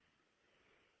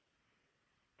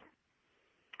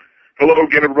Hello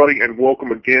again, everybody, and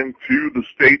welcome again to the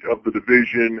State of the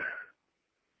Division.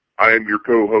 I am your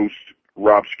co-host,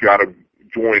 Rob Scott,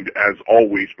 joined, as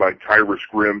always, by Tyris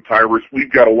Grimm. Tyris,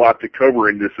 we've got a lot to cover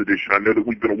in this edition. I know that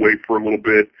we've been away for a little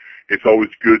bit. It's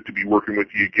always good to be working with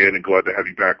you again, and glad to have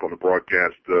you back on the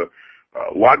broadcast.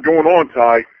 A lot going on,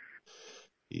 Ty.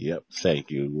 Yep, thank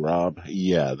you, Rob.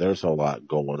 Yeah, there's a lot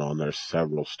going on. There's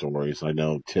several stories. I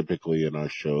know typically in our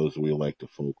shows we like to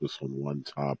focus on one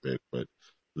topic, but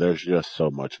there's just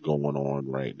so much going on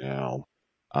right now.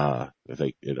 I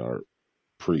think in our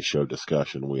pre-show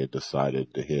discussion we had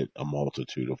decided to hit a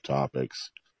multitude of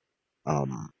topics.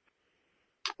 Um,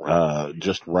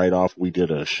 just right off, we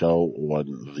did a show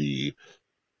on the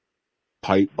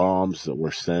pipe bombs that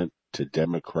were sent to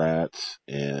Democrats,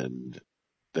 and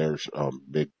there's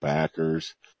big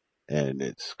backers. And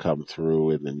it's come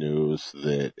through in the news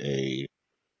that a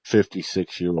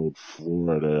 56-year-old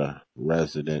Florida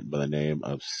resident by the name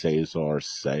of Cesar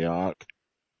Sayoc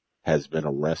has been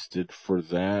arrested for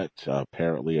that.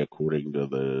 Apparently, according to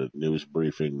the news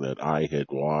briefing that I had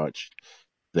watched,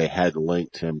 they had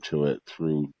linked him to it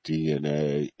through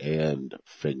DNA and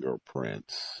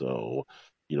fingerprints. So,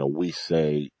 we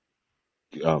say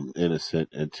innocent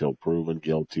until proven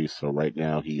guilty. So right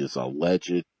now he is a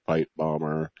alleged pipe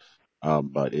bomber.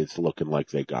 But it's looking like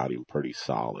they got him pretty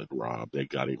solid, Rob. They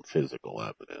got him physical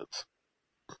evidence.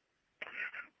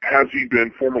 Has he been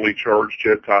formally charged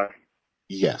yet, Ty?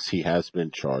 Yes, he has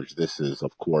been charged. This is,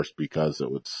 of course, because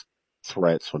it was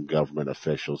threats from government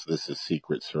officials. This is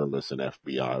Secret Service and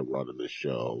FBI running the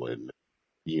show, and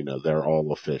they're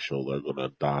all official. They're going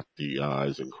to dot the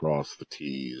I's and cross the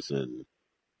T's, and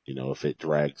if it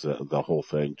the whole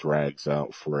thing drags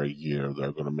out for a year,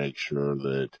 they're going to make sure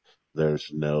that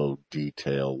there's no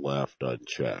detail left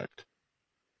unchecked.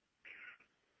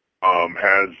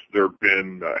 Has there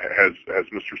been, has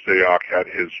Mr. Sayoc had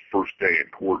his first day in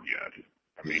court yet?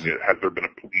 I mean, has there been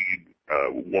a plea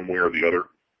one way or the other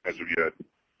as of yet?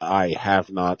 I have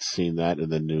not seen that in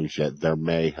the news yet. There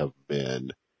may have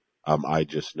been. I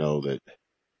just know that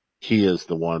he is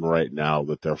the one right now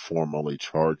that they're formally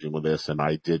charging with this, and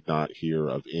I did not hear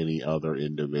of any other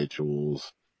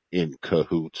individuals in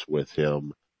cahoots with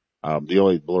him. The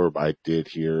only blurb I did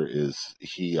hear is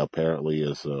he apparently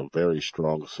is a very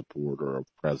strong supporter of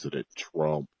President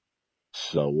Trump.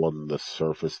 So on the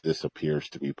surface, this appears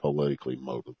to be politically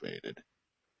motivated.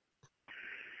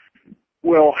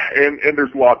 Well, and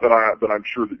there's a lot that I'm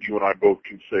sure that you and I both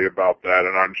can say about that,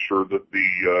 and I'm sure that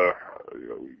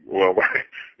well,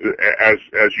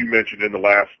 as you mentioned in the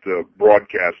last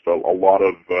broadcast, a lot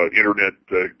of internet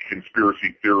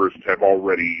conspiracy theorists have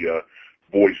already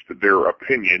voiced their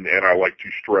opinion, and I like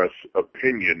to stress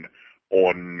opinion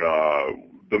on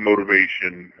the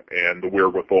motivation and the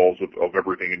wherewithals of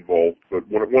everything involved. But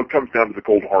when it comes down to the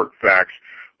cold hard facts,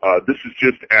 this is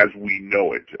just as we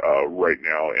know it right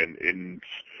now, and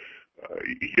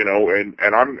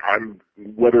I'm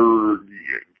whether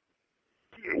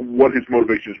what his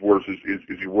motivations were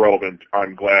is irrelevant.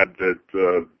 I'm glad that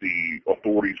the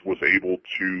authorities was able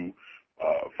to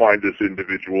find this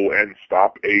individual and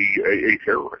stop a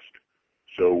terrorist.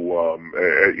 So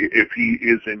if he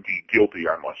is indeed guilty,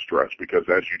 I must stress, because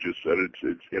as you just said,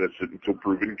 it's innocent until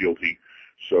proven guilty.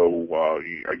 So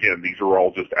again, these are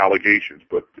all just allegations,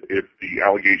 but if the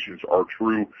allegations are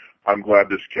true, I'm glad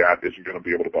this cat isn't going to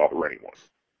be able to bother anyone.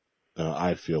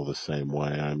 I feel the same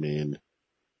way. I mean,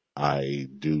 I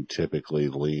do typically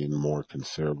lean more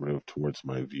conservative towards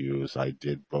my views. I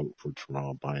did vote for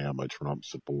Trump. I am a Trump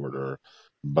supporter,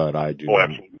 but I do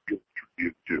not. Absolutely,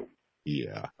 you do.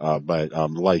 Yeah, but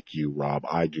like you, Rob,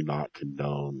 I do not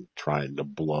condone trying to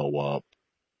blow up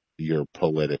your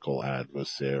political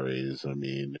adversaries. I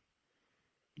mean,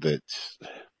 that's.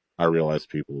 I realize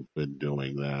people have been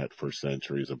doing that for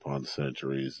centuries upon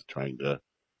centuries, trying to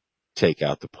take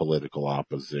out the political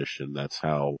opposition. That's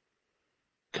how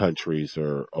countries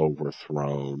are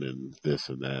overthrown and this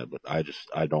and that, but I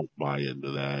don't buy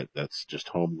into that. That's just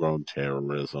homegrown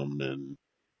terrorism, and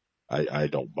I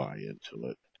don't buy into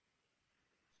it.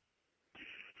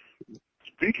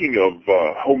 Speaking of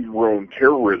homegrown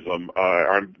terrorism,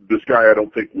 this guy I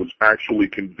don't think was actually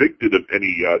convicted of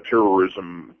any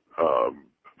terrorism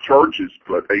charges,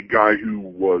 but a guy who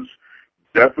was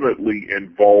definitely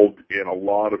involved in a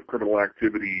lot of criminal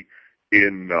activity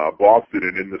in Boston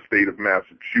and in the state of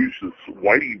Massachusetts,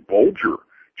 Whitey Bulger.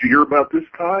 Did you hear about this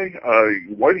guy?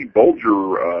 Whitey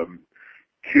Bulger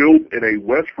killed in a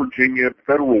West Virginia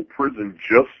federal prison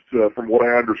just, from what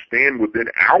I understand, within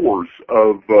hours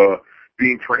of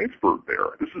being transferred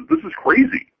there. This is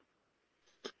crazy.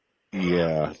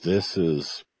 Yeah, this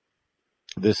is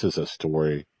a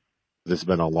story this has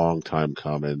been a long time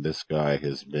coming. This guy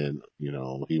has been,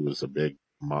 he was a big,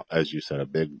 as you said, a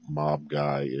big mob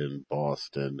guy in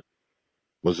Boston,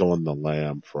 was on the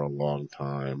lam for a long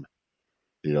time.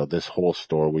 This whole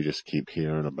story, we just keep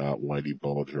hearing about Whitey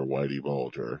Bulger, Whitey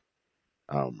Bulger.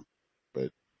 Um,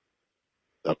 but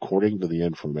according to the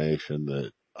information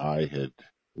that I had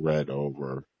read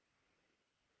over,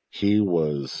 he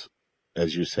was,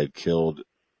 as you said, killed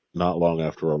not long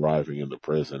after arriving in the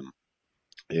prison.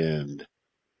 And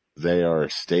they are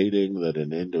stating that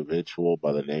an individual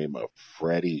by the name of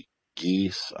Freddie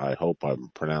Geese, I hope I'm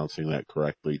pronouncing that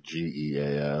correctly,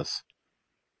 Geas,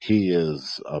 he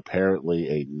is apparently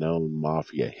a known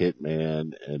mafia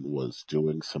hitman and was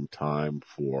doing some time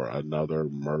for another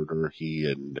murder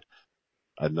he and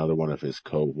another one of his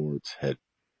cohorts had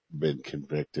been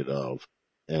convicted of.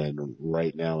 And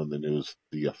right now in the news,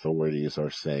 the authorities are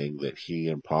saying that he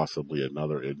and possibly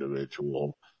another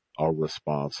individual are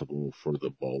responsible for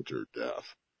the Bulger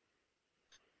death.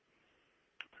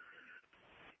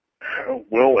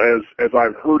 Well, as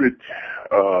I've heard it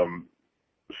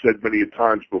said many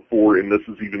times before, and this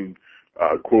is even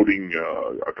quoting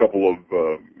a couple of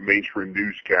mainstream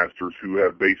newscasters who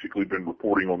have basically been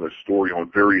reporting on this story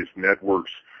on various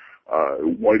networks.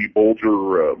 Whitey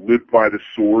Bulger lived by the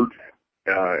sword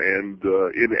and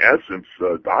in essence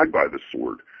died by the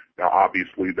sword. Now,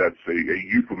 obviously, that's a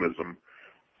euphemism,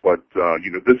 but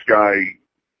this guy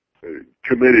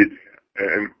committed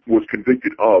and was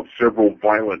convicted of several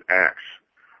violent acts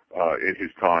in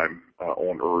his time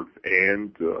on Earth,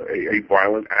 and a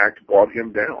violent act brought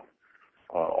him down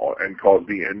and caused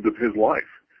the end of his life.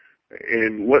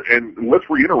 And let's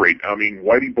reiterate. I mean,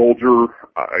 Whitey Bulger.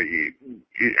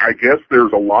 I guess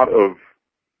there's a lot of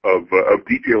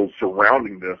details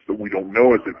surrounding this that we don't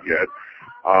know as of yet.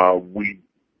 We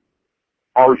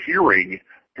are hearing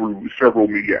through several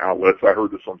media outlets. I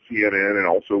heard this on CNN and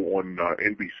also on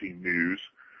NBC News.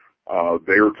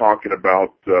 They are talking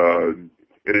about an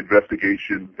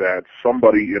investigation that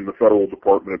somebody in the Federal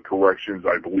Department of Corrections,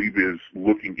 I believe, is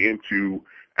looking into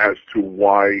as to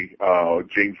why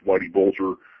James Whitey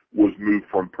Bulger was moved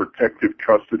from protective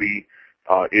custody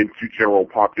into general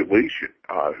population.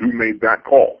 Who made that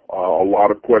call? A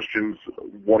lot of questions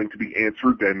wanting to be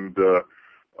answered, and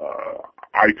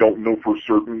I don't know for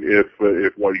certain if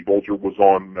Whitey Bulger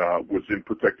was in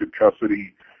protective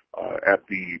custody at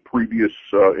the previous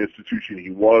institution he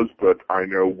was, but I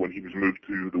know when he was moved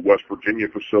to the West Virginia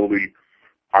facility,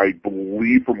 I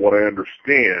believe, from what I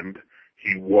understand,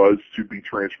 he was to be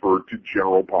transferred to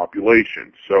general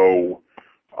population. So,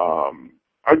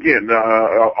 again,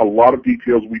 a lot of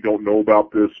details we don't know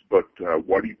about this, but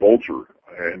Whitey Bulger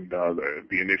and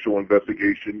the initial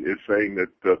investigation is saying that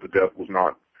the death was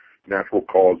not natural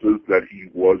causes, that he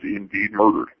was indeed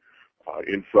murdered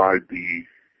inside the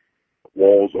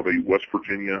walls of a West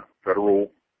Virginia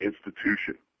federal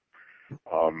institution.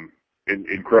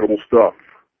 Incredible stuff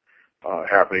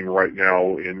happening right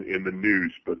now in the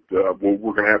news, but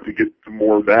we're going to have to get to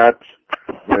more of that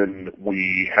when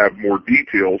we have more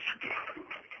details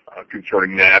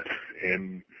concerning that.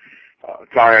 And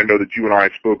Ty, I know that you and I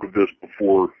spoke of this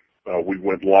before we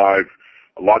went live.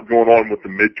 A lot going on with the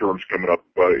midterms coming up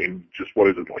in just, what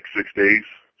is it, like 6 days,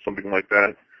 something like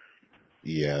that?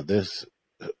 Yeah,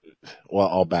 well,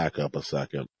 I'll back up a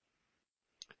second.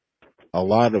 A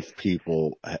lot of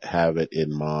people have it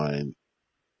in mind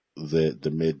that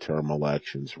the midterm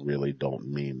elections really don't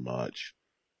mean much.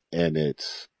 And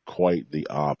it's quite the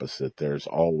opposite. There's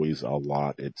always a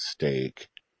lot at stake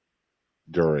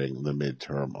during the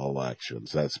midterm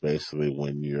elections. That's basically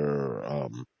when your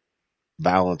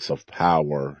balance of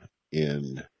power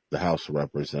in the House of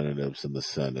Representatives and the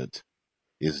Senate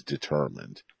is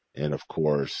determined. And of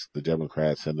course, the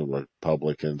Democrats and the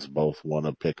Republicans both want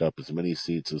to pick up as many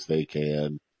seats as they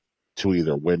can to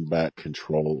either win back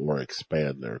control or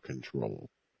expand their control.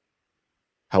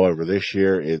 However, this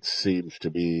year it seems to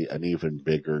be an even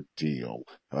bigger deal.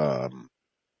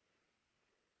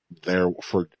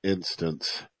 For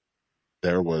instance,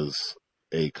 there was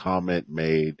a comment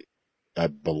made, I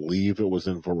believe it was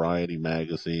in Variety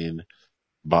magazine,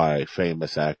 by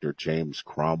famous actor James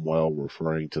Cromwell,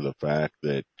 referring to the fact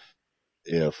that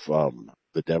if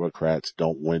the Democrats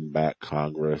don't win back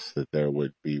Congress, that there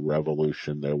would be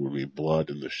revolution, there would be blood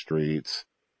in the streets.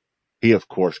 He, of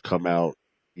course, come out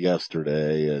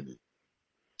yesterday and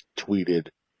tweeted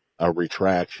a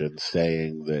retraction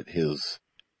saying that his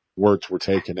words were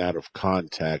taken out of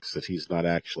context, that he's not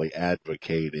actually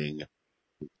advocating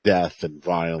death and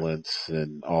violence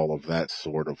and all of that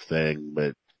sort of thing,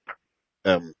 but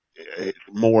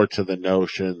more to the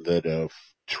notion that if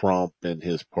Trump and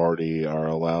his party are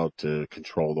allowed to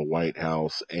control the White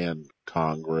House and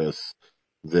Congress,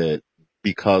 that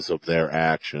because of their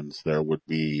actions, there would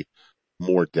be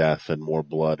more death and more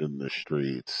blood in the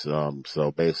streets.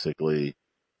 So basically,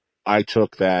 I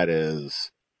took that as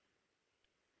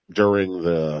during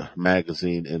the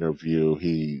magazine interview,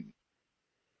 he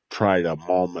tried a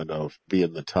moment of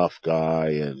being the tough guy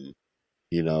and,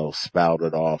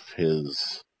 spouted off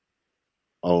his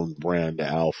own brand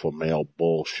alpha male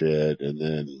bullshit. And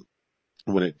then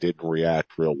when it didn't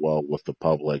react real well with the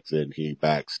public, then he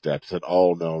backstepped, said,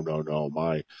 "Oh, no, no, no,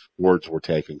 my words were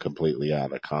taken completely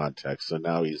out of context." So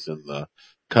now he's in the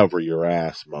cover your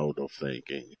ass mode of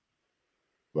thinking.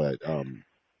 But,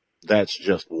 that's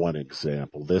just one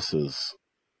example. This is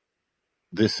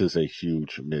a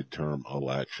huge midterm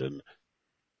election,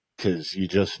 because you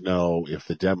just know if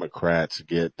the Democrats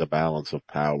get the balance of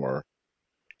power,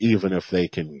 even if they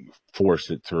can force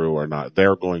it through or not,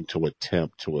 they're going to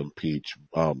attempt to impeach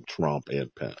Trump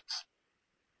and Pence.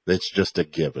 It's just a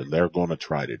given. They're going to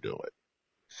try to do it.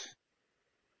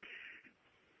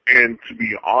 And to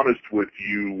be honest with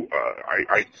you,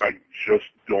 I just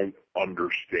don't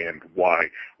understand why.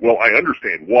 Well, I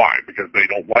understand why, because they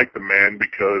don't like the man,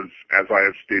 because, as I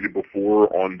have stated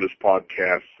before on this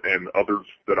podcast and others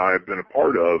that I have been a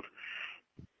part of,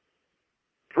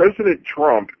 President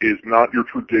Trump is not your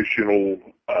traditional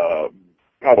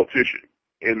politician,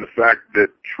 in the fact that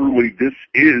truly this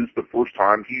is the first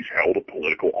time he's held a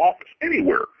political office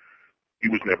anywhere. He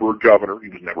was never a governor. He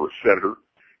was never a senator.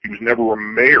 He was never a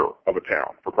mayor of a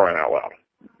town, for crying out loud.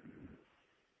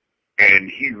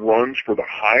 And he runs for the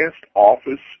highest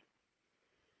office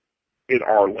in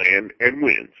our land and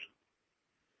wins.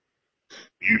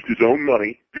 Used his own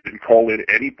money, didn't call in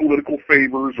any political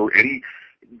favors or any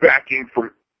backing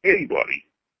from anybody,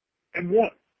 and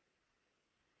won.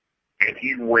 And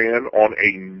he ran on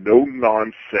a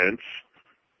no-nonsense,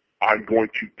 I'm going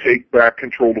to take back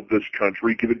control of this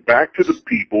country, give it back to the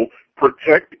people,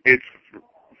 protect its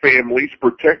families,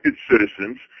 protect its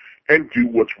citizens, and do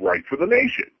what's right for the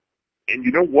nation. And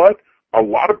you know what? A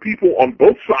lot of people on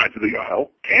both sides of the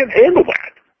aisle can't handle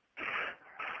that.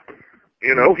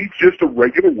 He's just a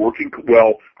regular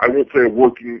well, I won't say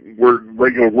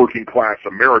regular working class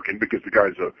American, because the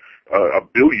guy's a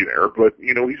billionaire, but,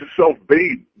 he's a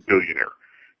self-made billionaire.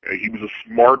 He was a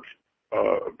smart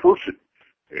person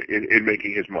in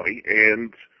making his money,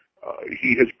 and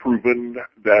he has proven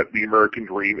that the American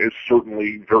dream is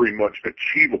certainly very much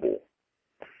achievable.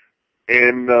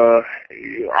 And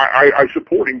I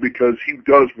support him because he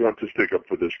does want to stick up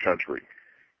for this country.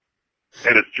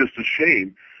 And it's just a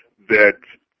shame that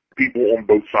people on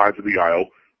both sides of the aisle,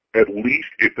 at least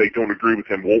if they don't agree with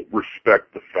him, won't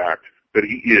respect the fact that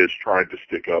he is trying to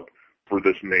stick up for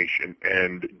this nation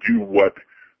and do what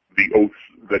the oaths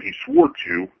that he swore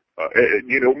to,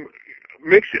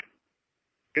 makes him.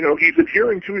 He's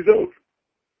adhering to his oath.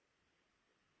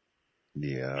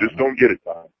 Yeah. Just don't get it,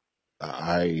 Tom.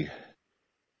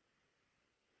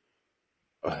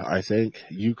 I think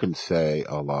you can say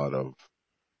a lot of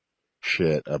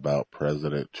shit about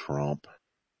President Trump,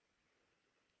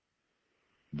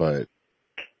 but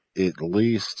at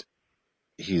least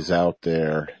he's out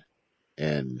there,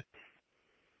 and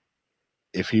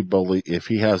if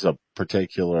he has a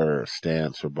particular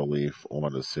stance or belief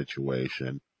on a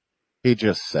situation, he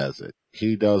just says it.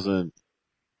 He doesn't,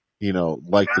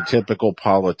 like the typical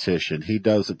politician, he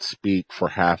doesn't speak for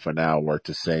half an hour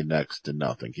to say next to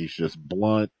nothing. He's just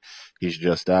blunt. He's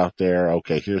just out there.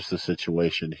 Okay, here's the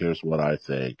situation. Here's what I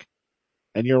think.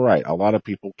 And you're right. A lot of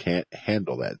people can't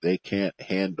handle that. They can't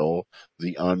handle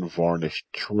the unvarnished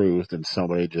truth and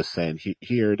somebody just saying,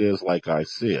 here it is like I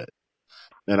see it.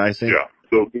 And I think... Yeah,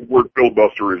 so the word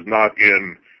filibuster is not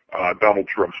in Donald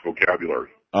Trump's vocabulary.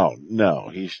 Oh, no,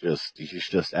 he's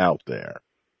just out there.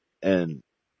 And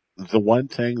the one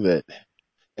thing that...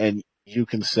 And you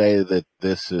can say that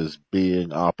this is being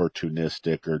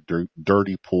opportunistic or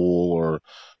dirty pool or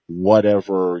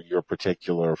whatever your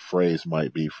particular phrase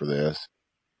might be for this.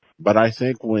 But I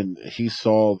think when he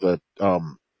saw the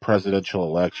presidential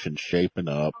election shaping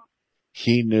up,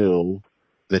 he knew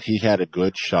that he had a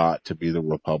good shot to be the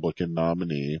Republican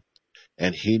nominee,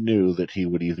 and he knew that he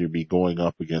would either be going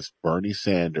up against Bernie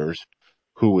Sanders,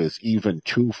 who is even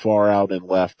too far out in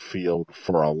left field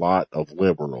for a lot of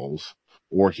liberals,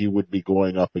 or he would be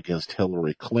going up against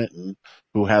Hillary Clinton,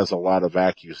 who has a lot of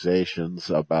accusations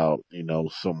about,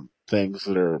 some things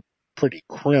that are pretty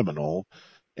criminal,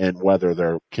 and whether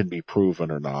they can be proven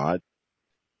or not.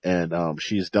 And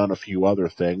she's done a few other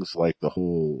things, like the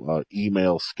whole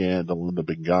email scandal and the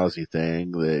Benghazi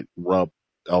thing that rubbed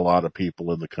a lot of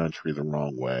people in the country the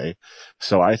wrong way.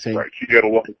 So I think, Right. She had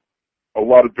a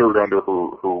lot of dirt under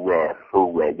her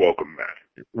welcome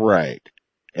mat. right.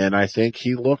 And I think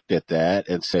he looked at that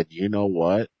and said, you know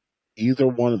what? Either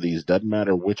one of these, doesn't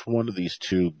matter which one of these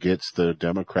two gets the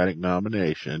Democratic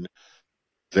nomination,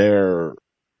 they're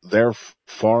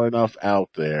far enough out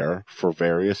there for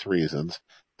various reasons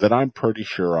that I'm pretty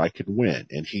sure I could win.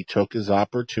 And he took his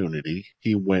opportunity,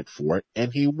 he went for it,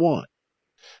 and he won.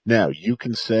 Now, you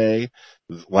can say,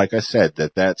 like I said,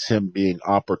 that that's him being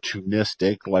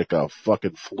opportunistic, like a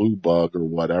fucking flu bug or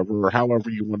whatever, or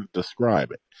however you want to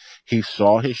describe it. He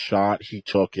saw his shot, he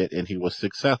took it, and he was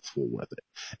successful with it.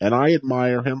 And I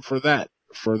admire him for that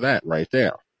right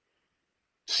there.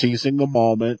 Seizing the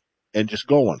moment and just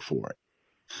going for it.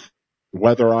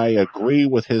 Whether I agree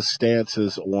with his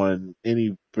stances on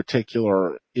any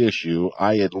particular issue,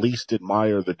 I at least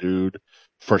admire the dude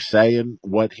for saying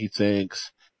what he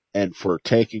thinks and for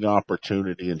taking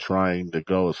opportunity and trying to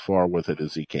go as far with it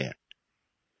as he can.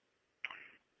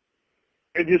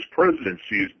 And his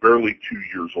presidency is barely 2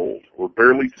 years old. We're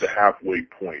barely to the halfway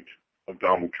point of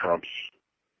Donald Trump's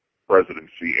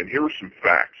presidency. And here are some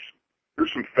facts.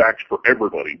 Here's some facts for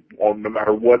everybody, no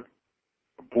matter what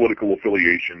political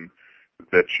affiliation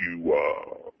that you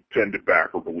tend to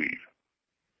back or believe.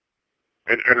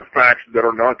 And facts that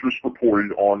are not just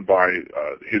reported on by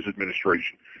his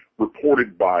administration,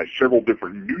 reported by several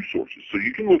different news sources. So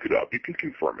you can look it up. You can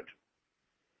confirm it.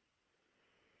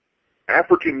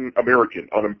 African American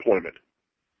unemployment,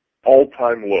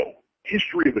 all-time low.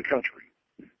 History of the country.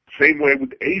 Same way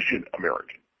with Asian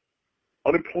American.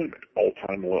 Unemployment,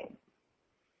 all-time low.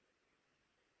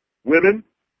 Women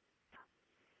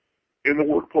in the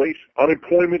workplace,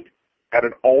 unemployment at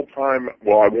an all-time,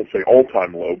 well, I won't say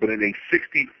all-time low, but in a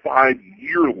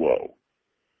 65-year low.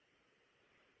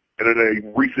 And in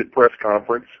a recent press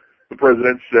conference, the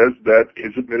president says that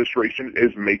his administration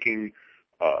is making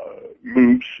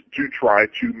moves to try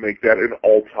to make that an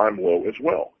all-time low as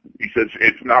well. He says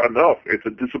it's not enough. It's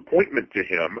a disappointment to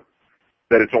him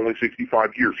that it's only 65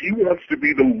 years. He wants to be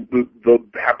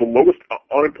have the lowest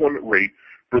unemployment rate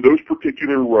for those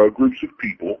particular groups of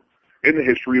people in the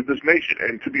history of this nation.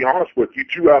 And to be honest with you,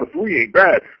 2 out of 3 ain't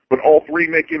bad, but all 3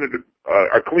 making it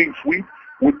a clean sweep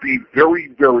would be very,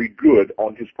 very good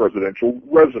on his presidential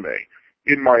resume,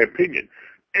 in my opinion.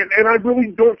 And I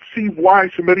really don't see why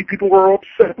so many people are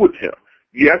upset with him.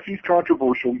 Yes, he's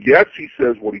controversial. Yes, he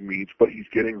says what he means, but he's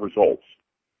getting results.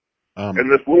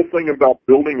 And this little thing about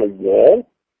building a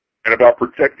wall and about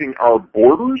protecting our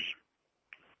borders,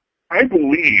 I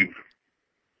believe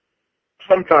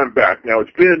sometime back, now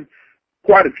it's been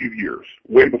quite a few years,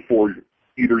 way before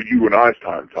either you and I's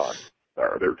time,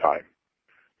 or their time.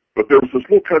 But there was this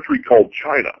little country called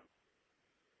China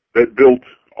that built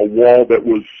a wall that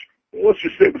was, let's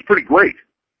just say it was pretty great.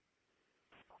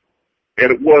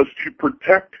 And it was to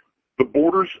protect the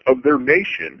borders of their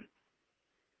nation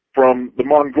from the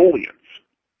Mongolians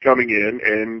coming in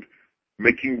and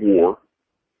making war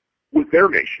with their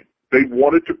nation. They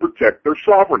wanted to protect their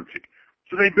sovereignty.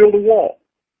 So they built a wall.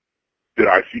 Did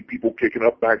I see people kicking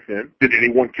up back then? Did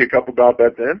anyone kick up about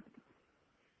that then?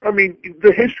 I mean,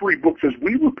 the history books as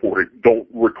we report it don't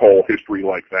recall history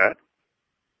like that.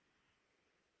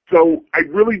 So I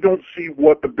really don't see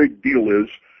what the big deal is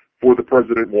for the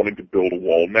president wanting to build a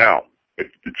wall now. If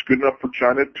it's good enough for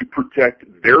China to protect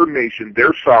their nation,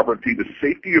 their sovereignty, the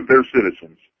safety of their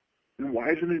citizens, then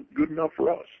why isn't it good enough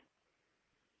for us?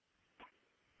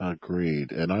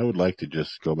 Agreed. And I would like to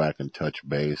just go back and touch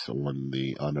base on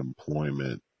the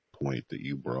unemployment point that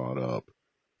you brought up.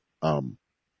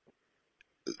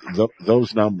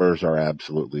 Those numbers are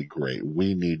absolutely great.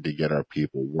 We need to get our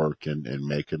people working and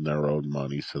making their own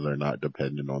money so they're not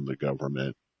dependent on the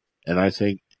government. And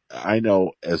I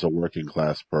know as a working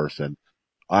class person,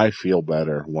 I feel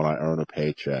better when I earn a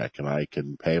paycheck and I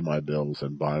can pay my bills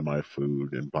and buy my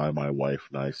food and buy my wife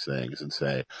nice things and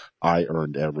say, I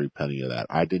earned every penny of that.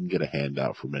 I didn't get a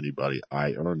handout from anybody.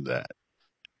 I earned that.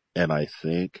 And I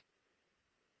think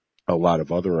a lot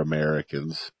of other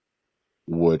Americans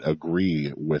would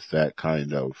agree with that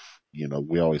kind of,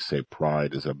 we always say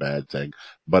pride is a bad thing,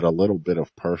 but a little bit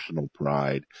of personal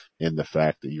pride in the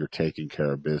fact that you're taking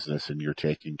care of business and you're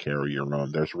taking care of your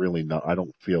own. There's really I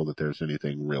don't feel that there's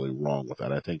anything really wrong with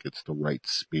that. I think it's the right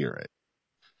spirit.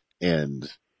 And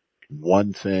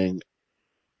one thing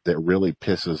that really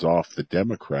pisses off the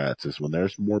Democrats is when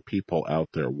there's more people out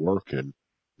there working,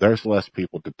 there's less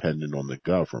people dependent on the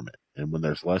government. And when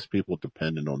there's less people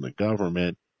dependent on the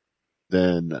government,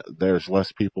 then there's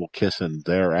less people kissing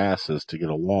their asses to get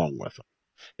along with them.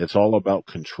 It's all about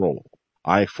control.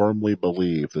 I firmly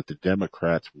believe that the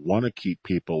Democrats want to keep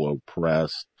people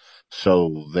oppressed,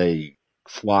 so they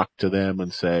flock to them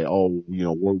and say, oh,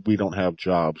 we don't have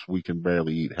jobs. We can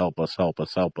barely eat. Help us, help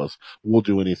us, help us. We'll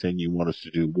do anything you want us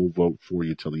to do. We'll vote for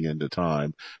you till the end of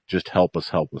time. Just help us,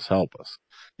 help us, help us.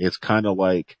 It's kind of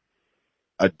like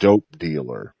a dope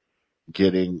dealer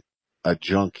getting a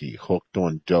junkie hooked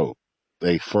on dope.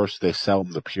 They sell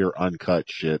them the pure uncut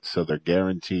shit, so they're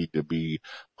guaranteed to be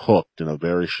hooked in a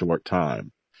very short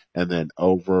time. And then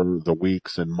over the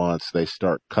weeks and months, they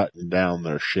start cutting down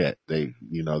their shit. They're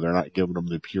not giving them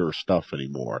the pure stuff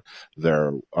anymore.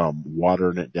 They're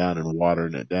watering it down and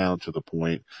watering it down to the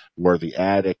point where the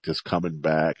addict is coming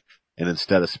back, and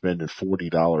instead of spending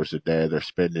 $40 a day, they're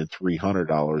spending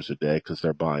 $300 a day because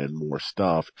they're buying more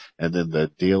stuff. And then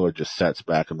the dealer just sits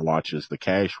back and watches the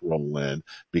cash roll in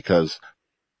because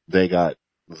they got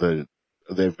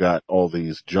they've got all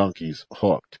these junkies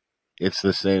hooked. It's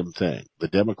the same thing. The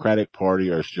Democratic Party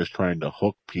is just trying to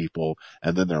hook people,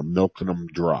 and then they're milking them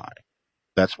dry.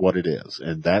 That's what it is.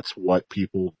 And that's what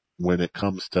people, when it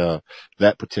comes to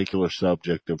that particular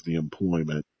subject of the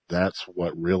employment, that's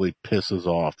what really pisses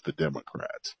off the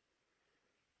Democrats.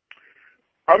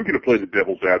 I'm going to play the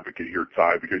devil's advocate here,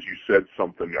 Ty, because you said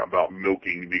something about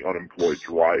milking the unemployed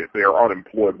dry. If they are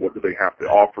unemployed, what do they have to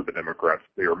offer the Democrats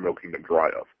they are milking them dry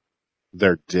of?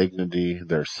 Their dignity,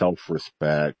 their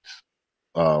self-respect,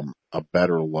 a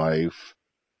better life.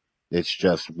 It's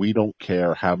just, we don't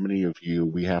care how many of you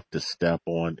we have to step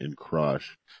on and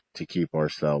crush to keep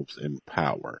ourselves in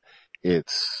power.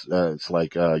 It's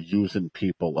like, using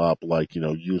people up, like,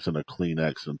 using a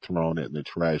Kleenex and throwing it in the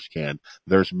trash can.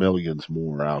 There's millions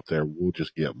more out there. We'll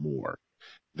just get more.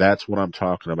 That's what I'm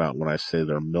talking about when I say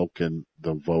they're milking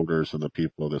the voters and the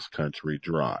people of this country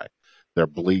dry. They're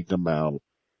bleeding them out.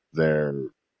 They're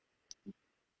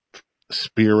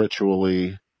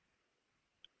spiritually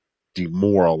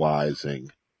demoralizing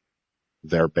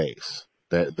their base.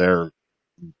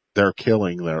 They're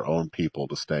killing their own people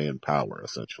to stay in power,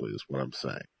 essentially, is what I'm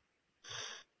saying.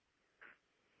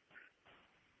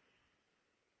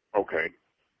 Okay.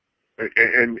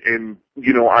 And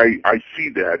I see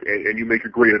that, and you make a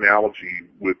great analogy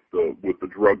with the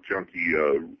drug junkie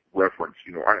reference.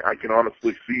 I can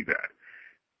honestly see that.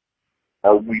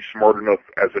 Are we smart enough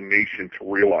as a nation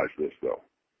to realize this, though?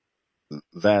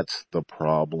 That's the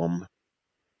problem.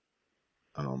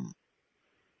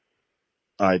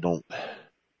 I don't.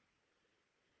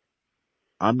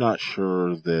 I'm not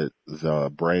sure that the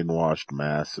brainwashed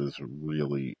masses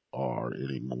really are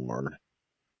anymore.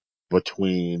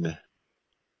 Between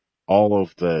all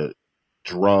of the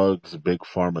drugs big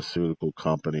pharmaceutical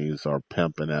companies are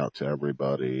pimping out to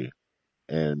everybody,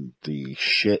 and the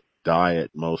shit diet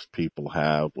most people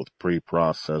have with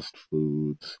pre-processed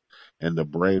foods, and the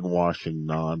brainwashing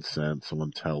nonsense on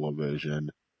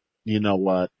television, you know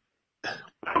what?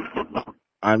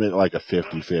 I'm at like a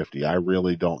 50-50. I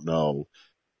really don't know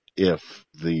if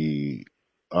the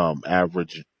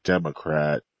average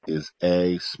Democrat is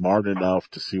A, smart enough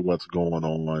to see what's going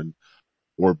on,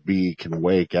 or B, can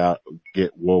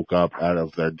get woke up out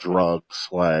of their drug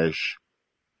slash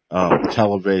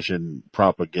television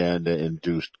propaganda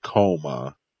induced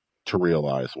coma to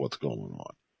realize what's going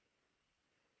on.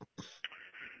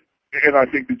 And I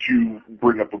think that you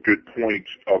bring up a good point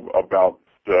about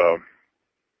the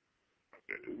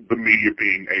media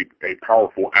being a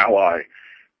powerful ally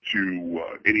to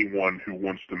anyone who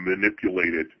wants to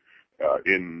manipulate it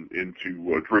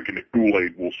into drinking the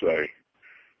Kool-Aid, we'll say.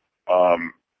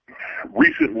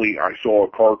 Recently, I saw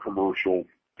a car commercial,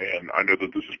 and I know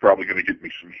that this is probably going to get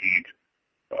me some heat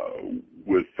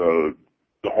with the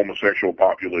homosexual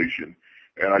population.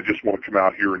 And I just want to come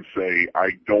out here and say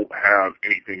I don't have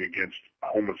anything against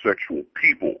homosexual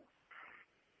people.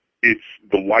 It's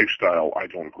the lifestyle I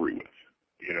don't agree with.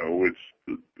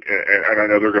 And I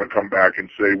know they're going to come back and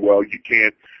say, well, you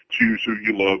can't choose who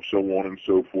you love, so on and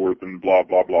so forth, and blah,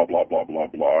 blah, blah, blah, blah, blah,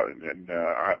 blah. And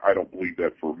I don't believe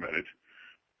that for a minute.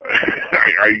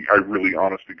 I really,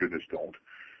 honest to goodness, don't.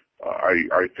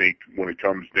 I think when it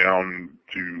comes down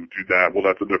to that, well,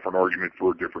 that's a different argument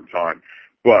for a different time.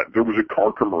 But there was a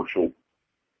car commercial,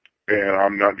 and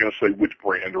I'm not going to say which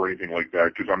brand or anything like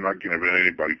that because I'm not giving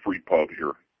anybody free pub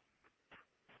here.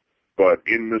 But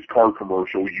in this car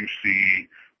commercial, you see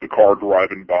the car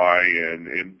driving by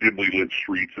in dimly lit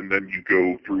streets, and then you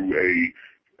go through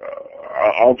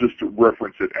I'll just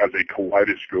reference it as a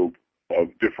kaleidoscope of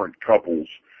different couples.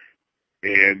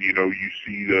 And you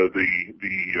see the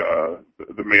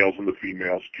males and the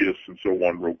females kiss and so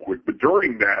on real quick. But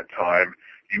during that time,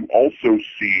 you also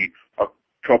see a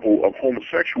couple of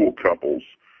homosexual couples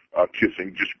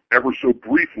kissing just ever so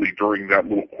briefly during that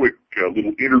little quick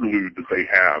little interlude that they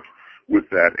have with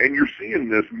that. And you're seeing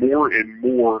this more and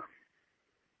more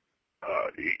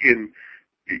in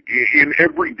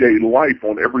everyday life.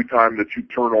 On every time that you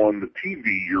turn on the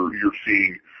TV, you're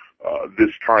seeing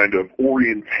this kind of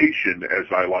orientation, as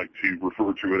I like to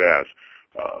refer to it as,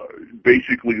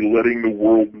 basically letting the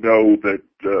world know that,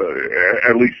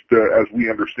 at least as we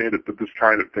understand it, that this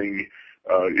kind of thing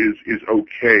is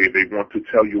okay. They want to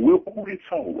tell you, well, oh, it's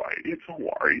all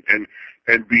right,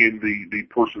 and being the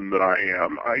person that I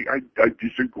am, I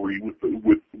disagree with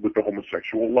the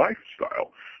homosexual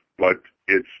lifestyle, but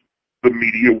it's the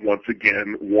media once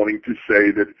again wanting to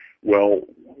say that, well,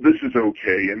 this is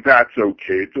okay and that's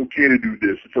okay. It's okay to do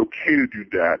this. It's okay to do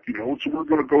that. So we're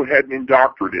going to go ahead and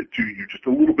indoctrinate it to you just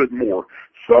a little bit more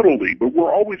subtly, but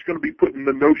we're always going to be putting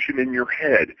the notion in your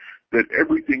head that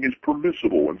everything is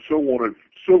permissible and so on and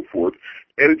so forth.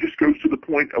 And it just goes to the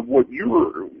point of what you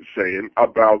were saying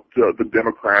about the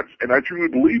Democrats, and I truly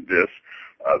believe this.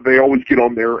 They always get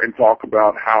on there and talk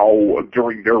about how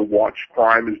during their watch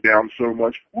crime is down so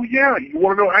much. Well, yeah, you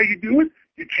want to know how you do it?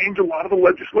 You change a lot of the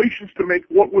legislations to make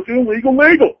what was illegal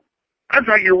legal. That's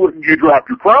how you drop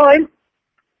your crime.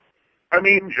 I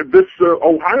mean, this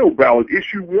Ohio ballot,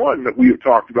 issue 1 that we have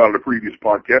talked about in a previous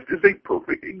podcast, is a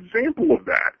perfect example of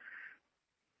that.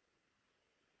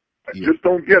 I just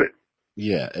don't get it.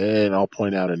 Yeah, and I'll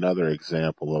point out another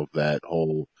example of that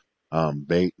whole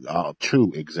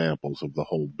two examples of the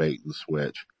whole bait and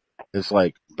switch. It's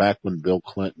like back when Bill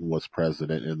Clinton was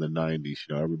president in the 90s,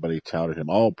 everybody touted him,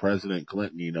 oh, President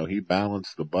Clinton, he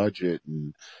balanced the budget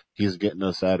and he's getting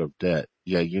us out of debt.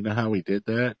 Yeah, you know how he did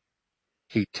that?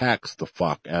 He taxed the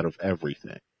fuck out of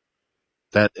everything.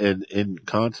 That, and in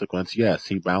consequence, yes,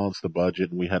 he balanced the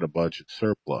budget and we had a budget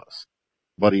surplus.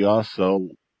 But he also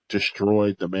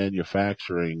destroyed the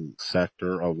manufacturing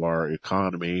sector of our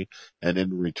economy and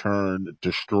in return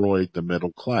destroyed the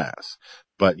middle class.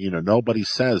 But, nobody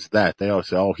says that. They always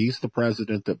say, oh, he's the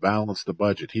president that balanced the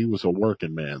budget. He was a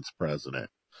working man's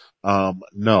president.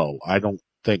 No, I don't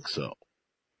think so.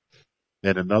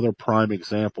 And another prime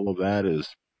example of that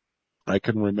is I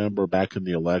can remember back in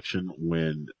the election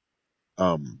when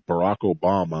Barack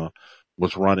Obama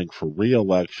was running for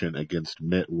re-election against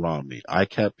Mitt Romney. I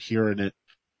kept hearing it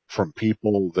from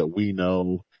people that we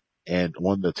know and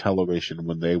on the television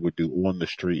when they would do on the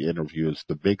street interviews.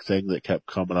 The big thing that kept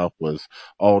coming up was,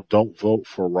 oh, don't vote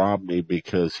for Romney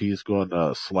because he's going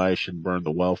to slash and burn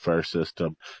the welfare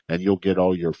system and you'll get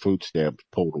all your food stamps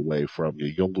pulled away from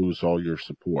you. You'll lose all your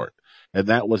support. And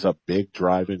that was a big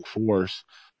driving force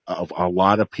of a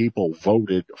lot of people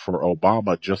voted for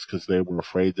Obama just because they were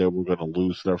afraid they were going to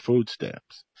lose their food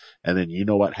stamps. And then you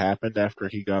know what happened after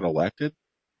he got elected?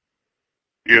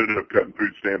 He ended up cutting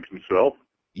food stamps himself.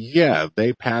 Yeah,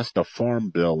 they passed a farm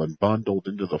bill, and bundled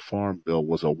into the farm bill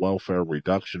was a welfare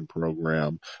reduction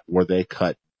program where they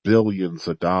cut billions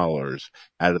of dollars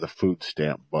out of the food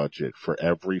stamp budget for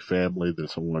every family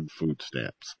that's on food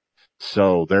stamps.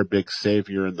 So their big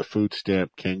savior in the food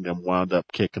stamp kingdom wound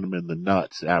up kicking them in the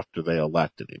nuts after they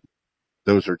elected him.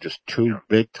 Those are just two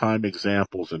big time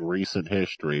examples in recent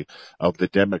history of the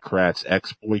Democrats'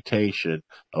 exploitation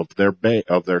of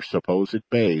their supposed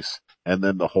base, and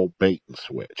then the whole bait and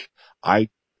switch. I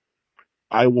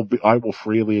will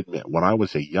freely admit, when I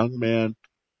was a young man,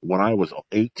 when I was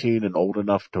 18 and old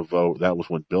enough to vote, that was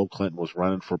when Bill Clinton was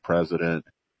running for president,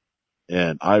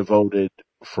 and I voted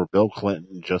for Bill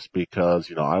Clinton just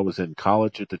because, I was in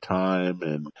college at the time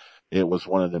and it was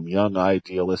one of them young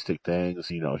idealistic things.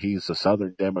 He's a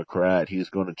Southern Democrat. He's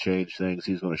going to change things.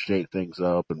 He's going to shake things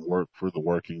up and work for the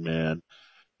working man.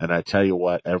 And I tell you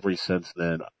what, ever since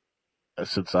then,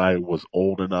 since I was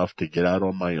old enough to get out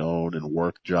on my own and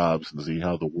work jobs and see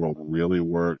how the world really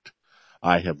worked,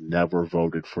 I have never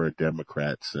voted for a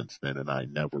Democrat since then, and I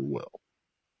never will.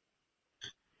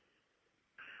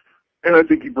 And I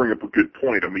think you bring up a good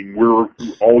point. I mean, we're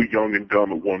all young and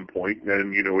dumb at one point,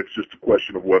 and, it's just a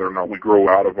question of whether or not we grow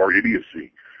out of our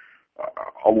idiocy.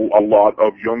 A lot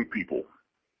of young people,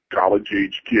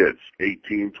 college-age kids,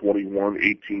 18, 21,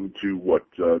 18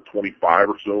 to, 25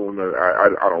 or so, and I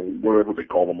don't know, whatever they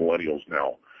call the millennials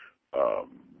now.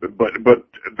 But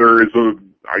there is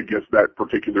I guess that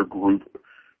particular group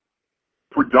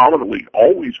predominantly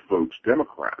always votes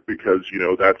Democrat because,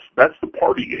 that's the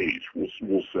party age,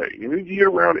 we'll say. You get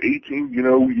around 18,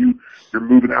 you're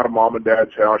moving out of mom and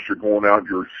dad's house, you're going out,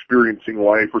 you're experiencing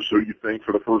life, or so you think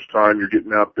for the first time, you're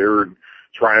getting out there and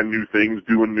trying new things,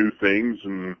 doing new things,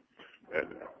 and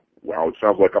wow, it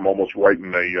sounds like I'm almost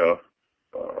writing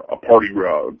a party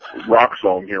rock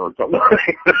song here or something. I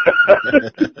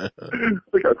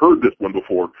think I've heard this one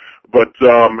before, but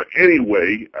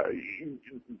anyway,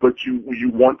 but you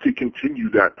want to continue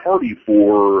that party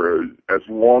for as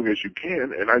long as you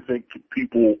can, and I think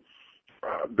people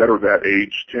that are that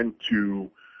age tend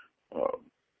to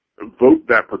vote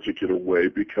that particular way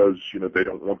because they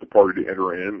don't want the party to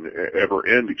ever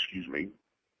end. Excuse me,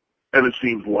 and it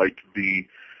seems like the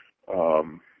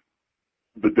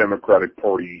Democratic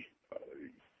Party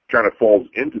kind of falls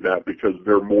into that because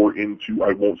they're more into,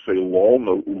 I won't say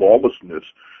lawlessness,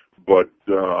 but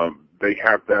they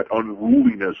have that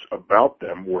unruliness about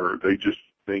them where they just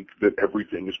think that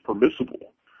everything is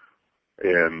permissible.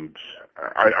 And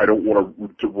I don't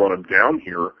want to run them down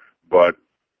here, but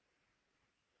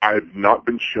I've not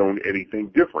been shown anything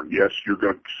different. Yes, you're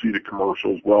going to see the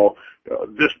commercials. Well,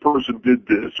 this person did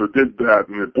this or did that,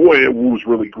 and boy, it was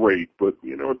really great. But,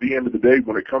 at the end of the day,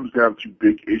 when it comes down to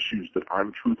big issues that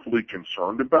I'm truthfully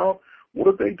concerned about, what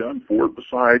have they done for it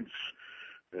besides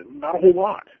not a whole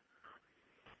lot?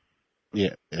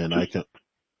 Yeah, and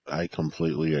I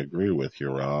completely agree with you,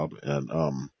 Rob. And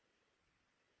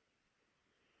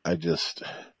I just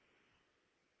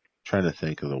trying to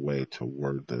think of the way to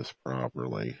word this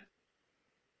properly.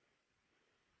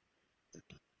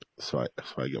 So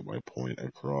I get my point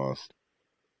across.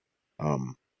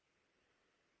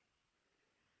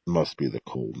 Must be the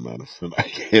cold medicine. I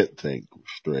can't think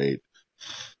straight.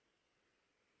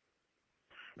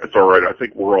 That's all right. I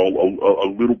think we're all a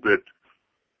little bit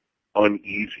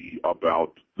uneasy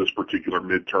about this particular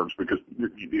midterms because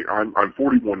I'm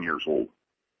 41 years old,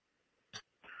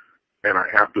 and I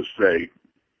have to say,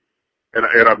 and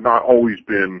I've not always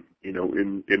been,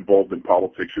 involved in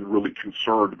politics and really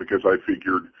concerned because I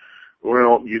figured,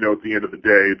 well, at the end of the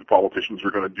day, the politicians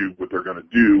are going to do what they're going to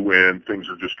do, and things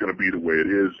are just going to be the way it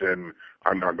is, and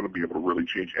I'm not going to be able to really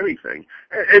change anything.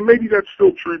 And maybe that's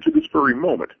still true to this very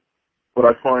moment. But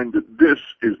I find that this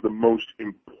is the most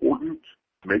important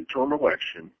midterm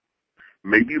election,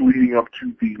 maybe leading up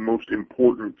to the most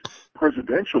important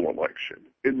presidential election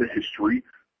in the history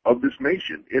of this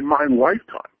nation in my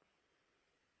lifetime.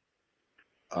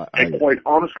 And quite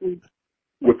honestly,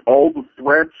 with all the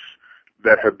threats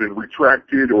that have been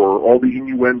retracted or all the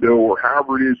innuendo or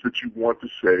however it is that you want to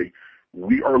say,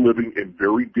 we are living in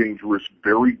very dangerous,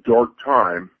 very dark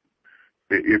time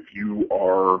if you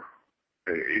are,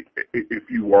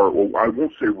 well, I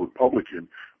won't say Republican,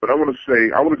 but I want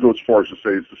to go as far as to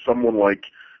say is that someone like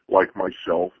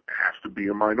myself has to be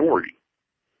a minority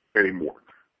anymore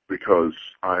because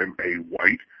I'm a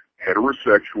white,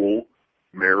 heterosexual,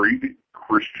 married,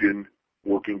 Christian,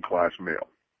 working class male.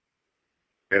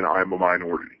 And I'm a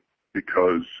minority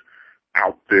because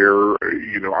out there,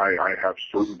 I have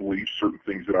certain beliefs, certain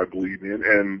things that I believe in,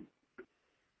 and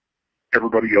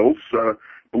everybody else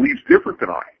believes different than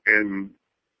I. And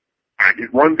I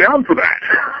get run down for that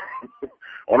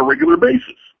on a regular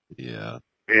basis. Yeah.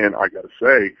 And I got to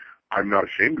say, I'm not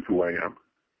ashamed of who I am.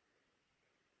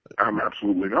 I'm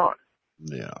absolutely not.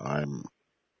 Yeah, I'm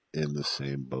in the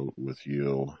same boat with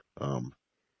you.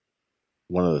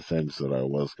 One of the things that I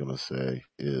was going to say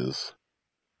is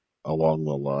along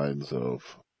the lines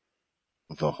of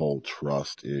the whole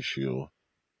trust issue.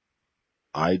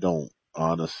 I don't,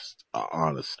 100%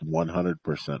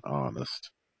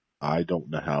 honest, I don't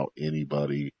know how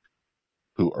anybody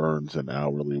who earns an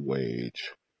hourly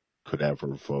wage could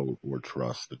ever vote or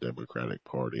trust the Democratic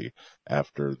Party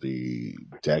after the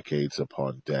decades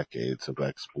upon decades of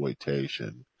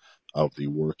exploitation of the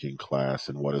working class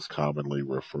and what is commonly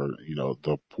referred,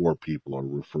 the poor people are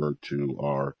referred to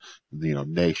are,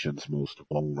 nation's most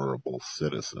vulnerable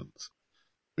citizens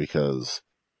because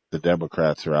the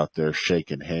Democrats are out there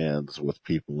shaking hands with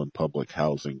people in public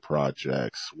housing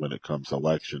projects when it comes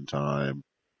election time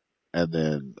and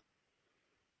then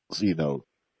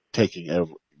taking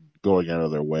going out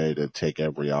of their way to take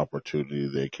every opportunity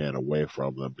they can away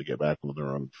from them to get back on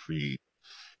their own feet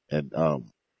and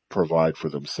provide for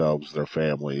themselves, their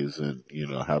families, and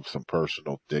have some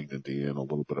personal dignity and a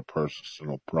little bit of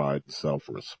personal pride and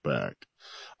self-respect.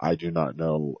 I do not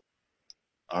know.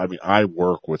 I mean, I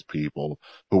work with people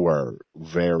who are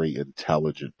very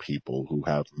intelligent people who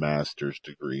have master's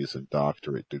degrees and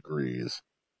doctorate degrees,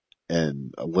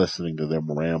 and listening to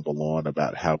them ramble on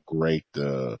about how great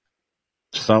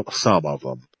some of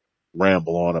them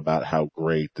ramble on about how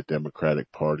great the Democratic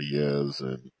Party is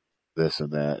and this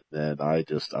and that, and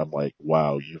I'm like,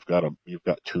 wow, you've got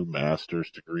two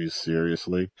master's degrees,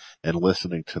 seriously, and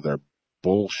listening to their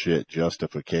bullshit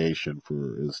justification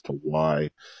for as to why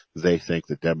they think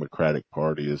the Democratic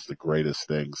Party is the greatest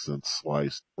thing since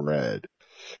sliced bread.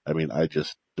 I mean,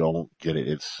 don't get it.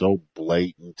 It's so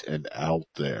blatant and out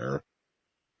there.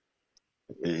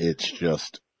 It's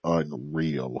just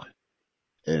unreal.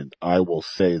 And I will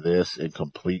say this in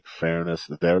complete fairness,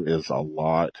 there is a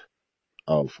lot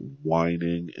of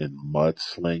whining and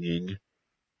mudslinging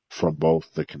from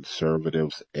both the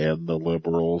conservatives and the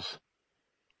liberals.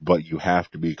 But you have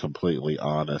to be completely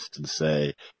honest and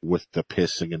say, with the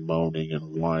pissing and moaning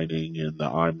and whining and the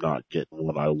I'm not getting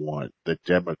what I want, the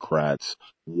Democrats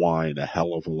whine a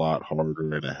hell of a lot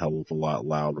harder and a hell of a lot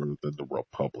louder than the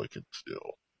Republicans do.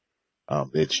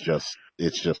 It's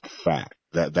just fact.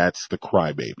 That's the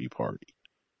crybaby party.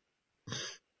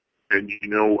 And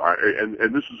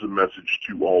and this is a message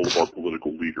to all of our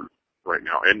political leaders right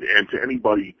now, and to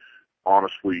anybody,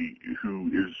 honestly, who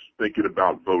is thinking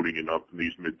about voting in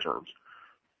these midterms.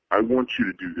 I want you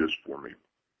to do this for me,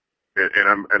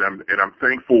 and I'm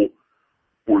thankful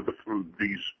for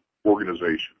these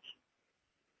organizations.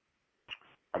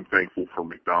 I'm thankful for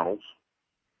McDonald's,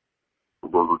 for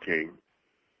Burger King,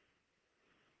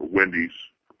 for Wendy's,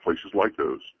 for places like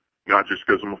those. Not just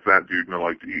because I'm a fat dude and I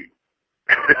like to eat.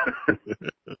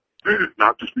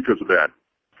 Not just because of that.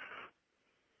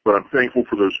 But I'm thankful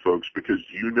for those folks because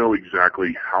you know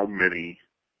exactly how many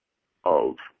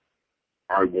of,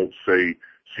 I won't say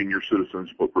senior citizens,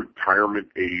 but retirement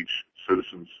age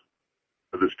citizens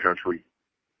of this country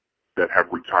that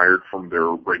have retired from their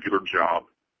regular job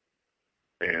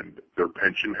and their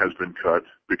pension has been cut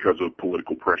because of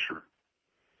political pressure.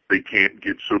 They can't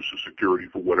get Social Security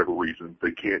for whatever reason.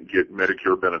 They can't get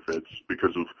Medicare benefits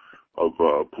because of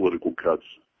political cuts,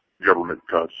 government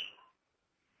cuts.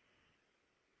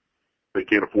 They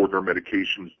can't afford their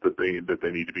medications that they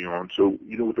need to be on. So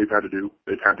you know what they've had to do?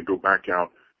 They've had to go back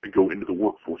out and go into the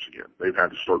workforce again. They've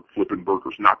had to start flipping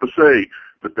burgers. Not to say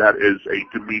that is a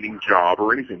demeaning job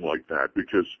or anything like that,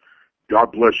 because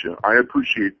God bless you. I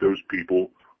appreciate those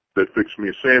people that fix me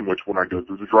a sandwich when I go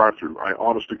through the drive-thru. I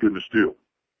honest to goodness do.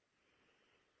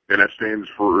 And that stands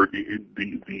for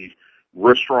the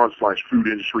restaurant/food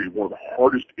industry, one of the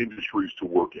hardest industries to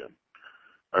work in.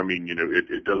 I mean,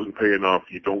 it doesn't pay enough.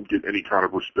 You don't get any kind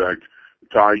of respect.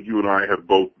 Ty, you and I have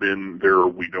both been there.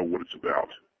 We know what it's about.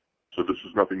 So this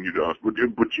is nothing new to us. But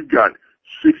you've got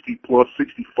 60-plus,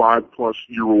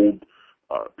 65-plus-year-old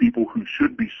people who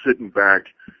should be sitting back,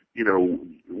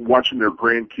 watching their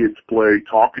grandkids play,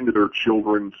 talking to their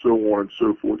children, so on and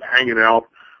so forth, hanging out,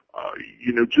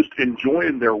 just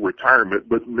enjoying their retirement,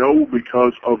 but no,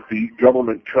 because of the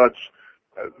government cuts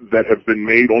that have been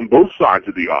made on both sides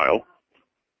of the aisle,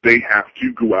 they have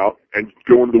to go out and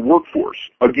go into the workforce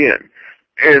again.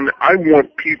 And I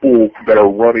want people that are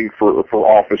running for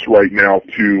office right now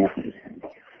to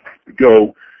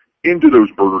go into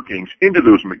those Burger Kings, into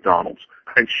those McDonald's,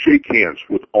 and shake hands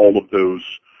with all of those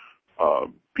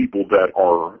people that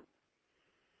are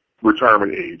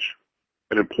retirement age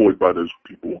and employed by those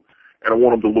people. And I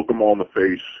want them to look them all in the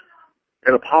face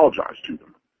and apologize to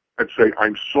them and say,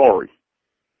 I'm sorry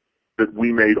that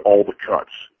we made all the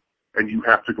cuts and you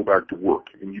have to go back to work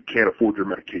and you can't afford your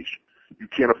medication. You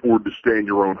can't afford to stay in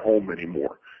your own home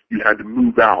anymore. You had to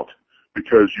move out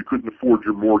because you couldn't afford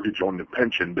your mortgage on the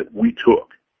pension that we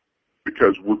took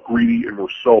because we're greedy and we're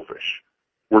selfish.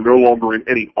 We're no longer in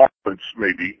any offense,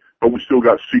 maybe, but we still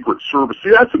got Secret Service.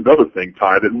 See, that's another thing,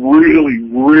 Ty, that really,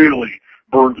 really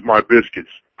burns my biscuits.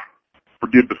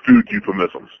 Forgive the food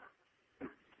euphemisms.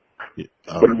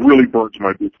 But it really burns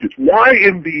my biscuits. Why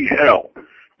in the hell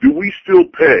do we still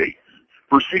pay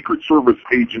for Secret Service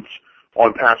agents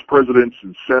on past presidents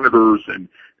and senators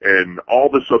and all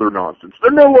this other nonsense?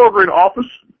 They're no longer in office.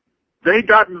 They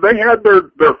had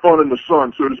their fun in the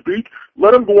sun, so to speak.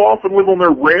 Let them go off and live on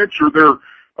their ranch or their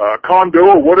condo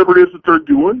or whatever it is that they're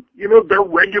doing. They're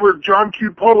regular John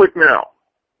Q. Public now.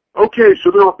 Okay,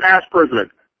 so they're a past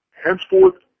president.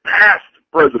 Henceforth, past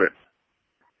president.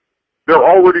 They're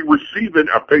already receiving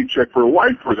a paycheck for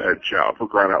life for that job, for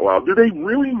crying out loud. Do they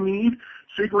really need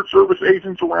Secret Service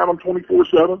agents around them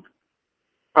 24/7?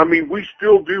 I mean, we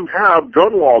still do have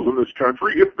gun laws in this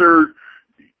country. If they're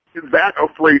that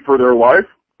afraid for their life,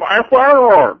 buy a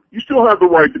firearm. You still have the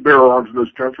right to bear arms in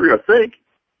this country, I think.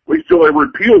 At least till they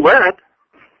repeal that,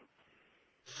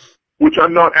 which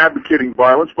I'm not advocating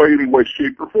violence by any way,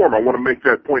 shape, or form. I want to make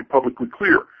that point publicly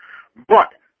clear.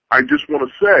 But I just want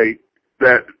to say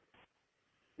that,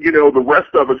 the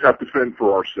rest of us have to fend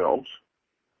for ourselves.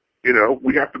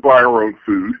 We have to buy our own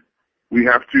food. We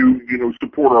have to,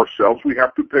 support ourselves. We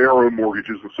have to pay our own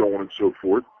mortgages and so on and so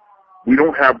forth. We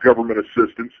don't have government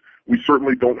assistance. We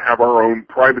certainly don't have our own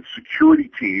private security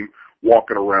team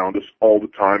walking around us all the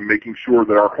time, making sure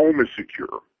that our home is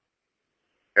secure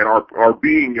and our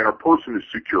being and our person is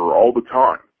secure all the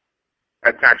time.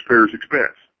 at taxpayers'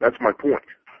 expense. That's my point.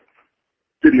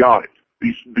 It's idiotic.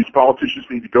 These politicians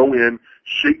need to go in,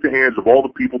 shake the hands of all the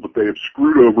people that they have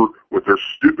screwed over with their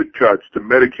stupid cuts to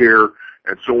Medicare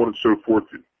and so on and so forth.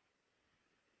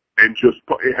 And just,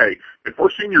 hey, if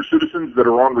our senior citizens that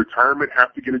are on retirement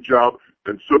have to get a job,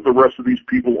 then so the rest of these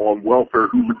people on welfare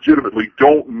who legitimately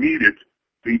don't need it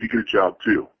need to get a job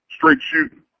too. Straight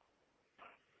shooting.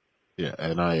 Yeah,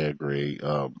 and I agree.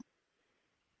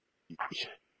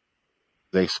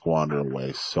 They squander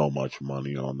away so much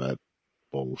money on that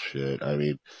bullshit. I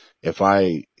mean, if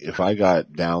I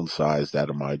got downsized out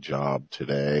of my job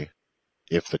today,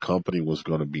 if the company was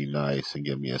going to be nice and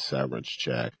give me a severance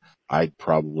check, I'd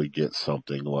probably get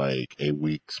something like a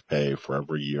week's pay for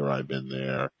every year I've been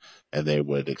there, and they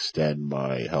would extend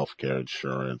my healthcare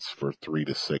insurance for 3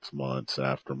 to 6 months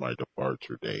after my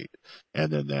departure date,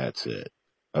 and then that's it.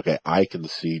 Okay, I can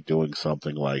see doing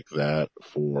something like that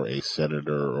for a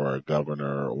senator or a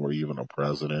governor or even a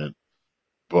president,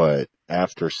 but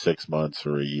after 6 months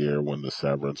or a year when the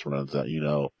severance runs out,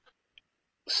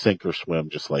 sink or swim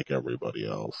just like everybody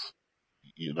else.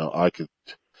 I could,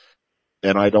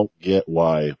 and I don't get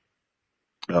why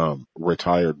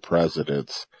retired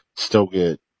presidents still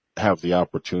have the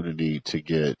opportunity to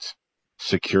get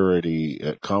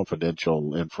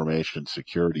confidential information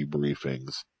security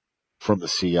briefings from the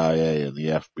CIA and the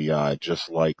FBI,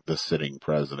 just like the sitting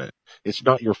president. It's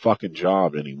not your fucking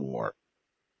job anymore.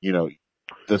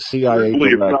 The CIA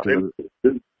Truthfully, it's not in director.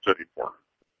 business anymore.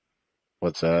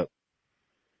 What's that?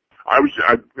 I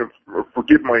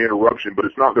forgive my interruption, but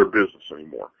it's not their business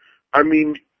anymore. I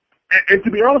mean, and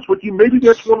to be honest with you, maybe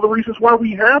that's one of the reasons why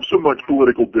we have so much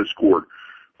political discord.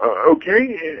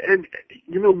 Okay, and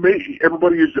maybe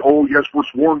everybody is, oh yes, we're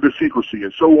sworn to secrecy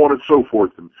and so on and so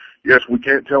forth, and yes, we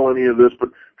can't tell any of this, but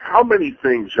how many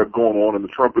things have gone on in the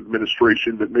Trump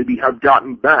administration that maybe have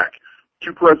gotten back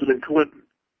to President Clinton?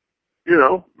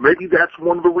 Maybe that's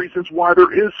one of the reasons why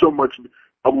there is so much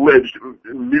alleged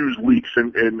news leaks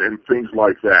and things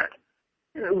like that.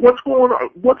 What's going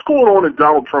on in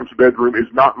Donald Trump's bedroom is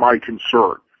not my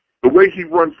concern. The way he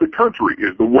runs the country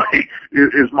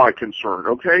is my concern.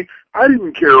 Okay, I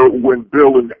didn't care when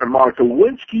Bill and Monica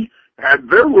Lewinsky had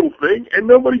their little thing, and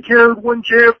nobody cared when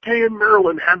JFK and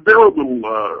Marilyn had their little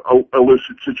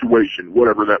illicit situation,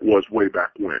 whatever that was way back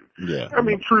when. Yeah. I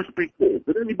mean, truth be told,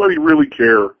 did anybody really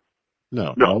care?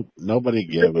 No. Nobody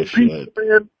gave a shit.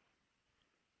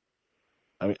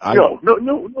 I mean, No.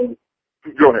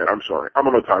 Go ahead. I'm sorry. I'm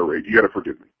on a tirade. You got to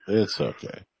forgive me. It's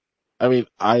okay. I mean,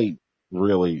 I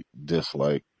really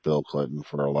dislike Bill Clinton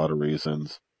for a lot of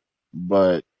reasons,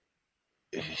 but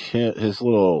his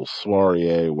little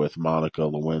soiree with Monica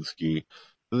Lewinsky,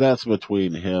 that's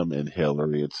between him and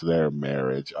Hillary. It's their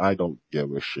marriage. I don't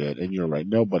give a shit. And you're right.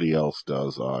 Nobody else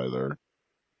does either.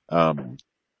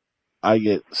 I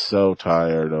get so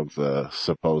tired of the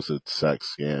supposed sex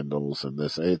scandals and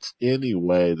this. It's any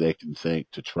way they can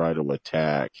think to try to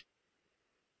attack.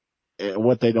 And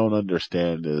what they don't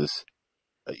understand is,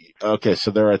 okay,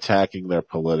 so they're attacking their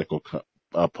political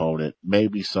opponent.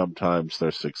 Maybe sometimes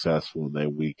they're successful and they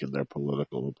weaken their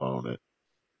political opponent.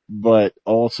 But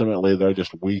ultimately, they're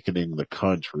just weakening the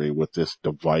country with this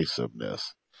divisiveness.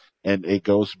 And it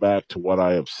goes back to what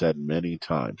I have said many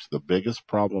times. The biggest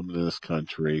problem in this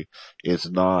country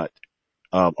is not,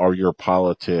 are your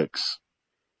politics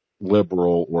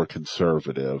liberal or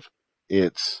conservative?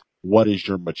 It's, what is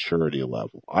your maturity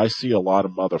level? I see a lot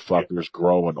of motherfuckers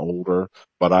growing older,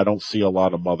 but I don't see a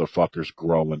lot of motherfuckers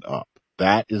growing up.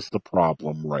 That is the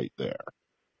right there.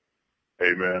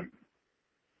 Amen.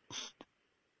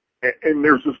 And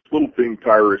there's this little thing,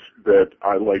 Tyris, that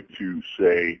I like to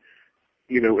say,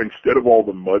 instead of all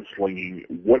the mudslinging,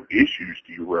 what issues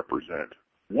do you represent?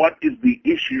 What is the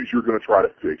issues you're going to try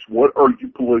to fix? What are you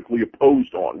politically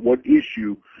opposed on? What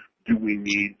issue do we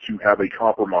need to have a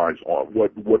compromise on?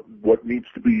 What needs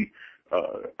to be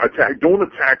attacked? Don't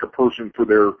attack a person for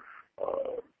their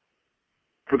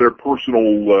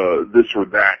personal this or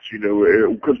that,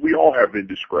 because we all have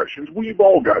indiscretions. We've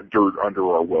all got dirt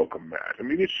under our welcome mat. I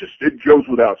mean, it goes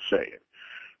without saying.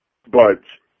 But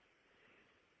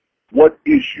what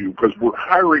issue? Because we're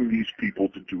hiring these people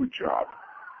to do a job.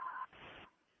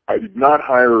 I did not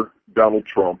hire Donald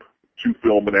Trump to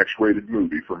film an X-rated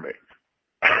movie for me.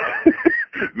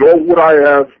 Nor would I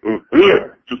have,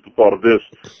 just the thought of this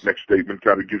next statement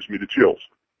kind of gives me the chills.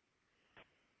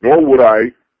 Nor would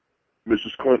I,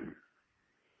 Mrs. Clinton.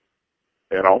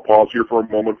 And I'll pause here for a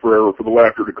moment for the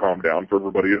laughter to calm down for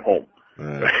everybody at home.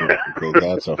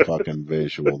 That's a fucking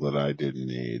visual that I didn't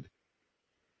need.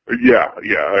 Yeah,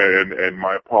 and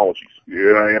my apologies.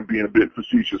 And I am being a bit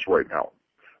facetious right now.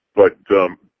 But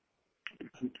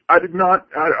I did not.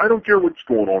 I don't care what's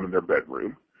going on in their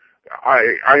bedroom.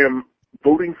 I am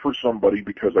voting for somebody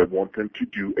because I want them to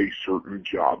do a certain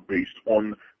job based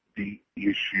on the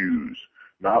issues,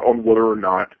 not on whether or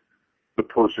not the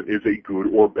person is a good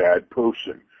or bad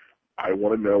person. I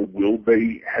want to know, do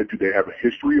they have a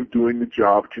history of doing the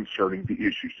job concerning the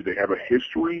issues? Do they have a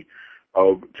history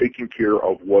of taking care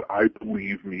of what I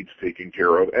believe needs taken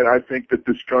care of? And I think that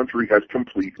this country has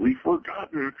completely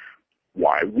forgotten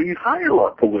why we hire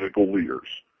our political leaders.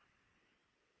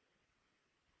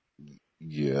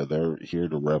 Yeah, they're here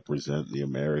to represent the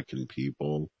American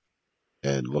people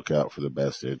and look out for the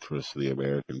best interests of the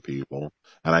American people.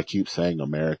 And I keep saying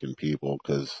American people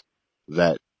because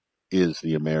that is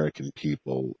the American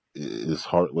people. As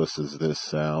heartless as this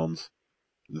sounds,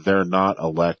 they're not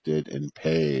elected and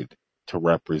paid to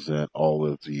represent all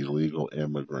of the illegal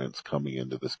immigrants coming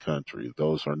into this country.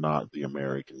 Those are not the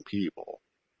American people.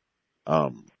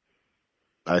 Um,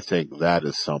 I think that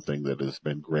is something that has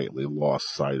been greatly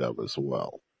lost sight of as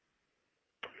well.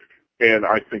 And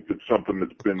I think that's something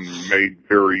that's been made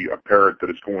very apparent that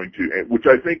it's going to, which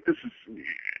I think this is,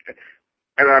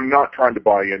 and I'm not trying to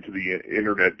buy into the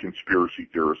internet conspiracy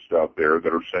theorists out there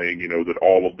that are saying, that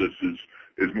all of this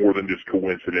is more than just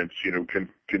coincidence,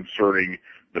 concerning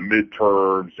the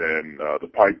midterms and the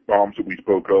pipe bombs that we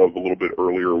spoke of a little bit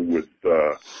earlier with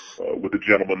the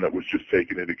gentleman that was just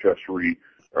taken into custody,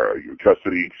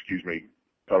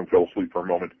 tongue fell asleep for a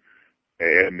moment,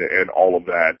 and all of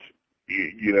that.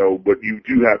 But you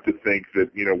do have to think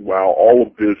that, while all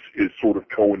of this is sort of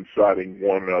coinciding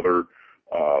one another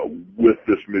with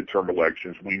this midterm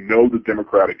elections, we know the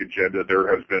Democratic agenda. There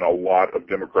has been a lot of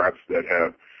Democrats that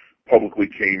have publicly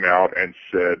came out and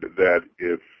said that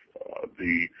if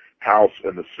the House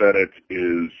and the Senate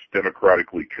is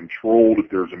democratically controlled, if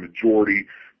there's a majority,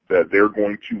 that they're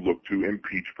going to look to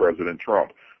impeach President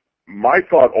Trump. My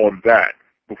thought on that,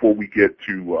 before we get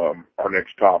to our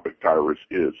next topic, Tyris,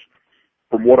 is,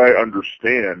 from what I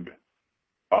understand,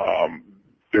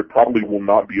 there probably will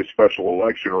not be a special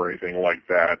election or anything like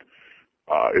that.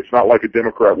 It's not like a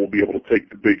Democrat will be able to take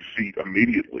the big seat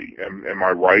immediately. Am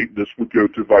I right? This would go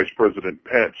to Vice President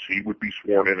Pence. He would be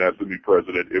sworn in as the new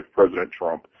president if President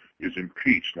Trump is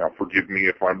impeached. Now, forgive me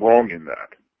if I'm wrong in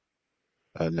that.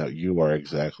 No, you are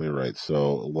exactly right.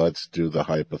 So let's do the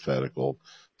hypothetical.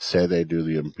 Say they do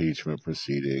the impeachment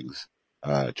proceedings.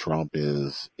 Trump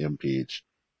is impeached.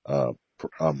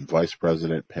 Vice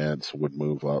President Pence would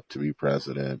move up to be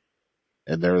president,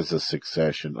 and there is a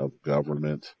succession of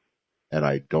government. And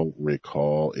I don't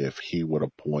recall if he would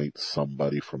appoint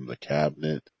somebody from the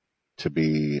cabinet to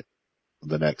be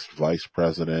the next vice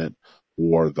president,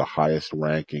 or the highest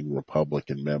ranking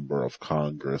Republican member of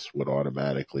Congress would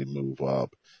automatically move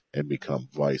up and become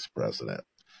vice president.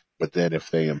 But then if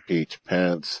they impeach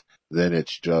Pence, then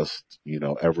it's just,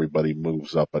 everybody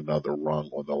moves up another rung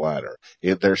on the ladder.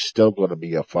 There's still going to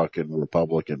be a fucking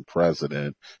Republican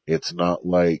president. It's not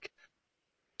like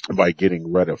by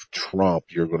getting rid of Trump,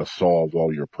 you're going to solve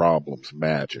all your problems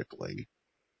magically.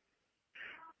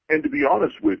 And to be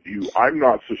honest with you, I'm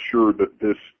not so sure that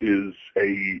this is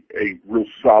a real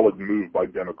solid move by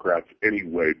Democrats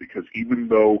anyway, because even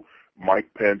though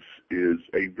Mike Pence is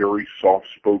a very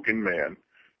soft-spoken man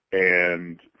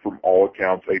and, from all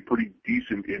accounts, a pretty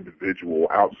decent individual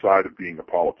outside of being a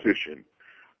politician,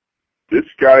 this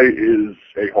guy is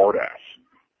a hard ass.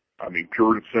 I mean,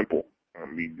 pure and simple. I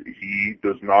mean, he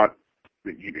does not.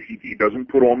 He doesn't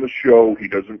put on the show. He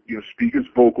doesn't, speak as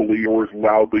vocally or as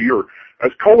loudly or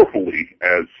as colorfully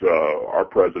as our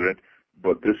president.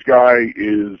 But this guy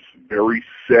is very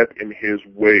set in his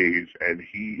ways, and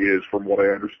he is, from what I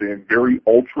understand, very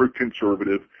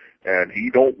ultra-conservative, and he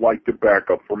don't like to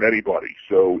back up from anybody.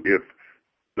 So if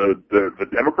the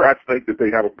Democrats think that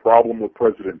they have a problem with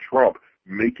President Trump,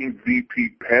 making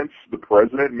VP Pence the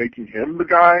president, making him the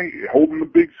guy holding the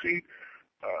big seat,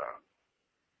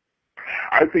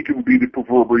 I think it would be the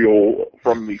proverbial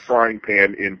from the frying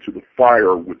pan into the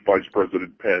fire with Vice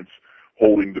President Pence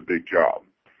holding the big job.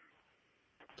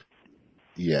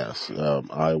 Yes,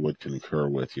 I would concur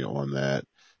with you on that.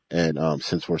 And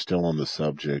since we're still on the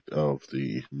subject of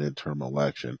the midterm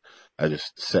election, I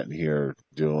just sitting here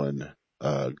doing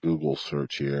a Google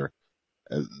search here.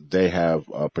 They have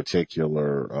a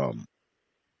particular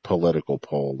political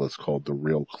poll that's called the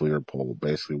Real Clear poll.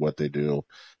 Basically, what they do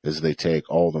is they take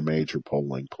all the major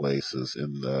polling places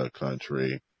in the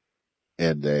country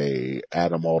and they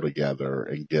add them all together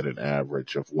and get an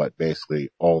average of what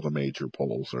basically all the major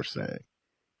polls are saying.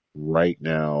 Right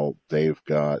now, they've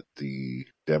got the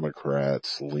they've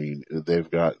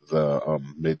got the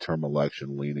midterm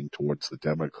election leaning towards the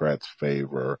Democrats'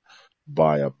 favor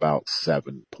by about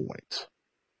 7 points.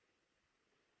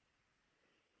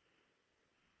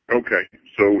 Okay,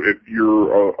 so if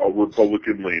you're a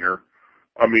Republican leaner,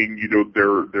 I mean,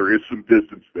 there is some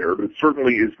distance there, but it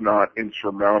certainly is not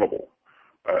insurmountable.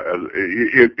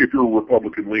 If you're a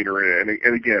Republican leaner, and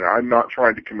again, I'm not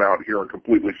trying to come out here and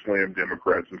completely slam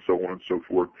Democrats and so on and so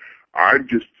forth. I'm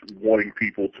just wanting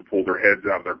people to pull their heads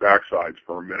out of their backsides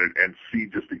for a minute and see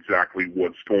just exactly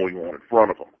what's going on in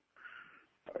front of them.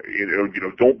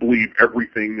 Don't believe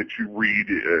everything that you read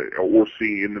or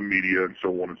see in the media and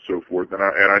so on and so forth. And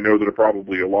I know that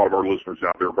probably a lot of our listeners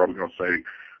out there are probably going to say,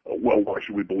 well, why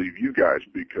should we believe you guys?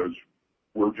 Because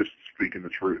we're just speaking the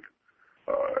truth,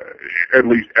 at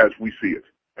least as we see it,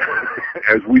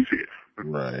 as we see it.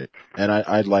 Right. And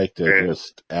I'd like to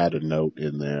just add a note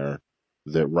in there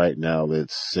that right now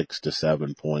it's 6 to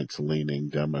 7 points leaning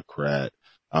Democrat.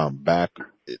 Back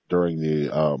during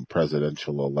the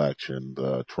presidential election,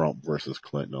 the Trump versus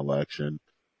Clinton election,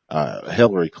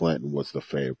 Hillary Clinton was the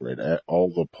favorite. All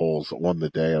the polls on the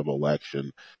day of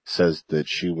election says that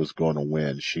she was going to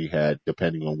win. She had,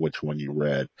 depending on which one you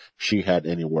read, she had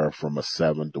anywhere from a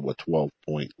 7 to a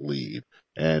 12-point lead.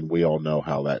 And we all know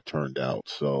how that turned out.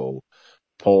 So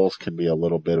polls can be a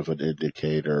little bit of an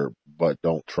indicator, but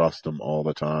don't trust them all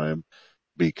the time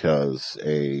because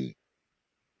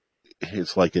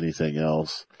it's like anything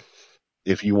else.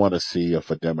 If you want to see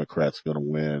if a Democrat's going to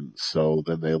win, so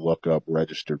then they look up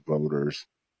registered voters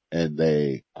and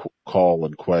they call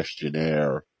and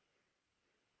questionnaire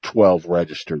 12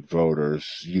 registered voters,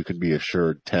 you can be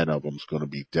assured 10 of them's going to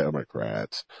be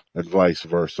Democrats, and vice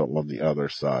versa on the other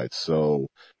side. So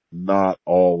not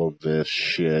all of this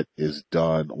shit is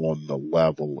done on the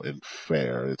level and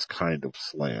fair. It's kind of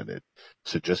slanted.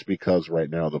 So just because right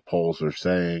now the polls are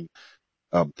saying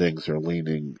things are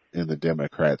leaning in the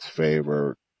Democrats'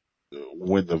 favor,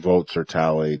 when the votes are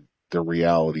tallied, the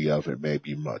reality of it may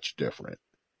be much different.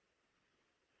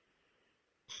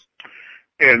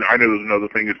 And I know there's another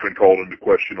thing that's been called into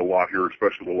question a lot here,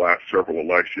 especially the last several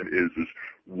elections, is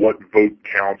what vote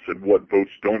counts and what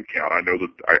votes don't count. I know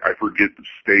that I forget the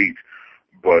state,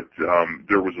 but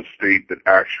there was a state that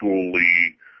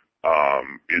actually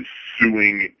is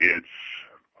suing its.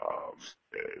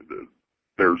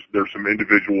 There's some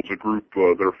individuals, a group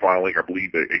that are filing, I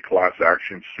believe, a class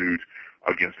action suit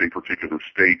against a particular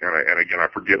state, and again, I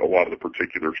forget a lot of the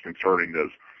particulars concerning this.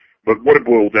 But what it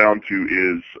boiled down to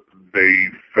is they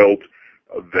felt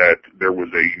that there was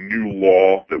a new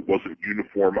law that wasn't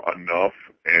uniform enough,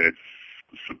 and it's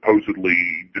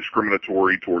supposedly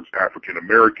discriminatory towards African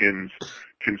Americans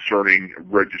concerning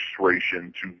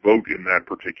registration to vote in that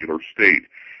particular state.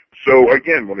 So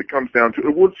again, when it comes down to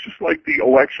it, well, it's just like the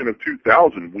election of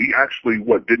 2000. We actually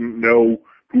didn't know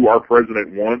who our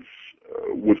president once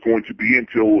was going to be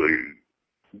until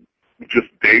just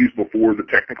days before the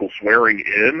technical swearing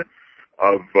in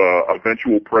of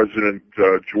eventual President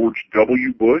George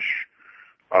W. Bush,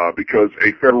 because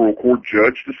a federal court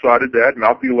judge decided that,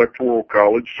 not the Electoral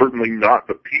College, certainly not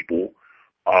the people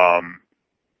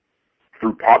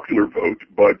through popular vote,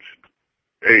 but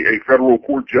a federal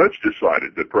court judge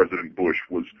decided that President Bush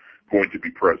was going to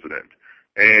be president.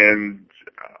 And,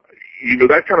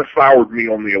 that kind of soured me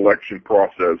on the election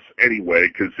process anyway,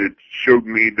 because it showed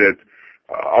me that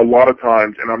a lot of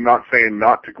times, and I'm not saying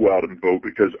not to go out and vote,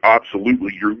 because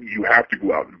absolutely you have to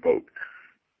go out and vote,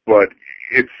 but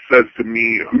it says to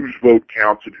me whose vote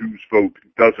counts and whose vote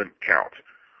doesn't count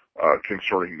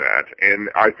concerning that. And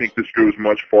I think this goes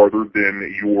much farther than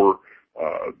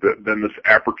than this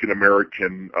African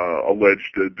American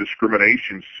alleged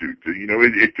discrimination suit.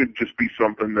 It could just be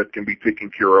something that can be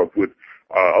taken care of with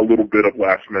a little bit of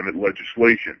last minute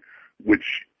legislation,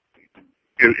 which,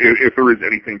 if there is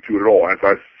anything to it at all, as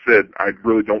I said, I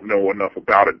really don't know enough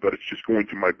about it, but it's just going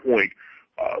to my point.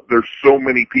 There's so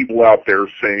many people out there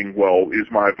saying, well, is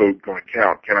my vote going to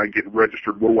count? Can I get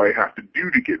registered? What do I have to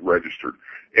do to get registered?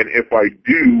 And if I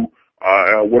do,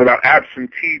 what about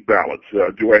absentee ballots?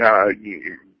 Do I have?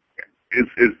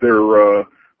 Is there?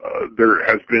 There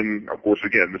has been, of course,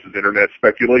 again, this is internet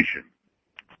speculation,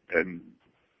 and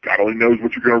God only knows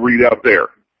what you're going to read out there.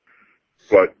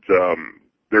 But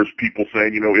there's people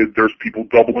saying, there's people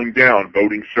doubling down,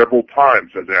 voting several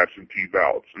times as absentee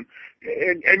ballots,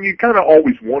 and you kind of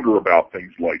always wonder about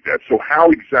things like that. So how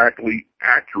exactly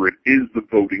accurate is the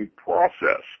voting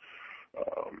process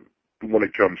when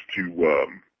it comes to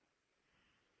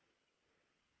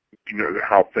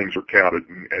how things are counted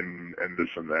and this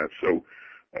and that. So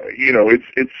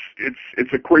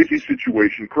it's a crazy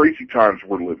situation, crazy times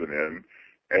we're living in,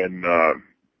 and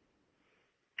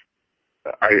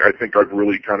I think I've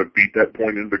really kind of beat that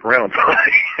point into the ground.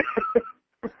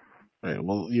 Right.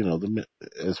 Well,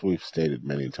 as we've stated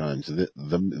many times,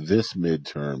 this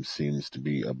midterm seems to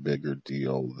be a bigger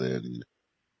deal than,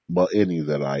 well, any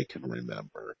that I can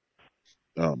remember.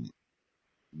 Um,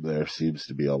 there seems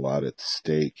to be a lot at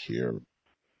stake here,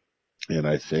 and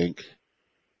I think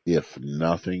if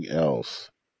nothing else,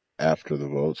 after the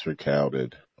votes are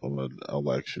counted on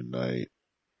election night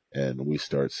and we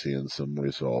start seeing some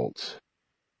results,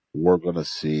 we're going to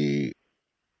see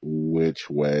which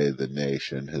way the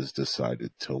nation has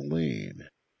decided to lean.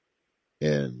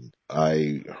 And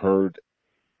I heard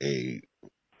a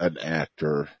an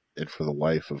actor, and for the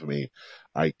life of me,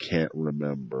 I can't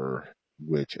remember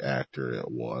which actor it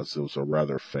was. It was a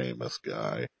rather famous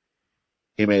guy.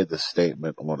 He made the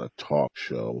statement on a talk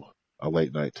show, a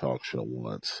late night talk show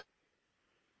once,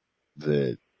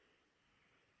 that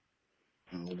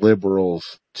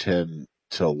liberals tend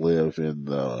to live in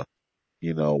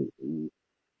you know,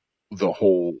 the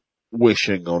whole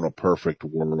wishing on a perfect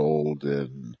world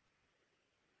and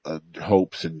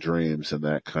hopes and dreams and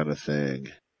that kind of thing.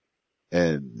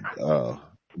 And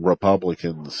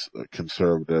Republicans,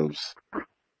 conservatives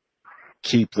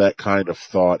keep that kind of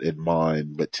thought in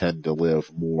mind, but tend to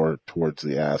live more towards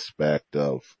the aspect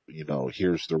of,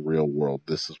 here's the real world.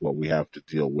 This is what we have to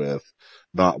deal with,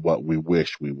 not what we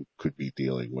wish we could be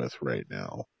dealing with right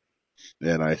now.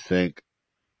 And I think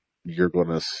you're going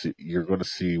to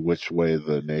see which way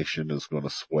the nation is going to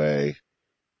sway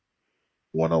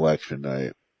one election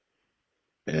night.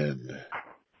 And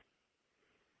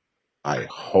I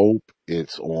hope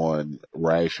it's on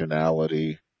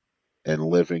rationality and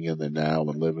living in the now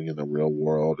and living in the real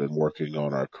world and working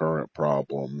on our current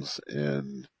problems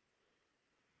and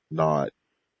not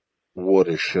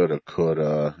woulda, shoulda,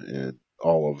 coulda, and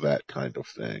all of that kind of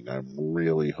thing. I'm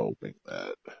really hoping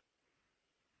that.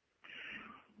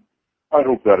 I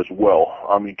hope that as well.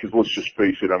 I mean, because let's just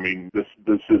face it. I mean, this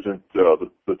isn't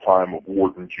the time of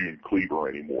Warden June Cleaver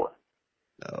anymore.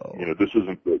 No. This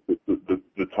isn't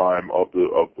the time of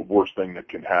the worst thing that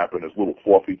can happen is little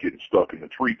Fluffy getting stuck in the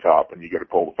treetop, and you got to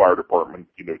call the fire department,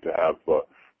 to have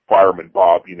Fireman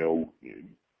Bob,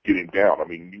 get him down. I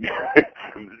mean,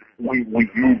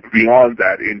 we've moved beyond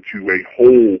that into a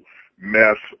whole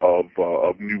mess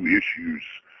of new issues.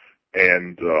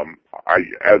 And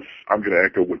I'm going to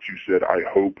echo what you said. I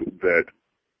hope that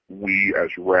we, as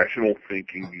rational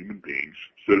thinking human beings,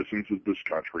 citizens of this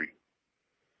country,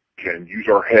 can use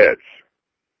our heads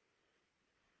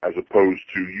as opposed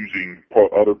to using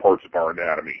other parts of our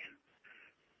anatomy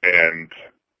and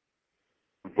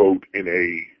vote in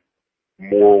a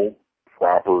moral,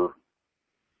 proper,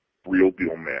 real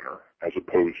deal manner, as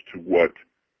opposed to what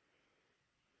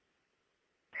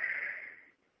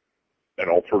an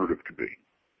alternative could be.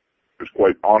 Because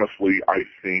quite honestly, I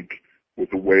think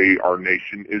with the way our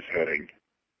nation is heading,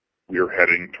 we are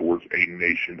heading towards a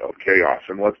nation of chaos,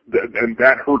 and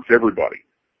that hurts everybody,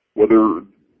 whether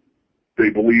they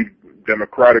believe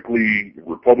democratically,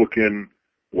 Republican,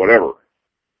 whatever.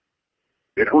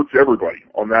 It hurts everybody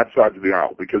on that side of the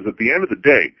aisle, because at the end of the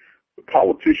day, the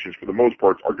politicians, for the most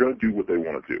part, are going to do what they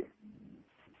want to do.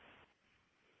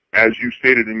 As you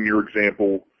stated in your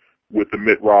example with the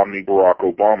Mitt Romney-Barack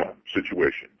Obama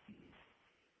situation,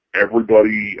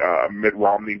 everybody, Mitt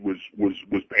Romney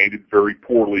was painted very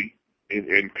poorly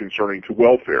in concerning to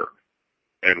welfare.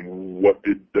 And what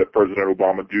did President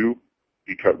Obama do?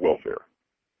 He cut welfare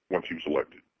once he was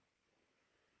elected.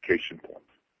 Case in point.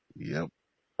 Yep.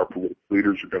 Our political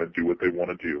leaders are going to do what they want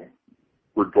to do,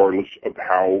 regardless of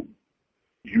how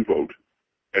you vote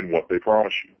and what they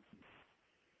promise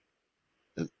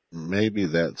you. Maybe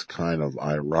that's kind of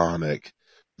ironic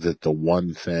that the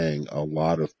one thing a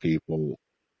lot of people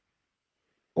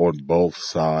on both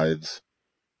sides,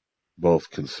 both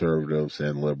conservatives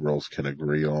and liberals, can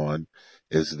agree on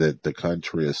is that the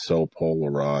country is so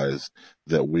polarized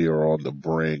that we are on the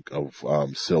brink of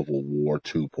Civil War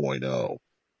 2.0.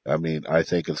 I mean, I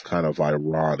think it's kind of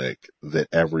ironic that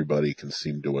everybody can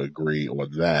seem to agree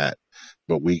on that,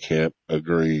 but we can't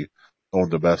agree on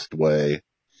the best way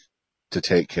to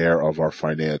take care of our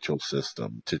financial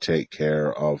system, to take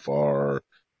care of our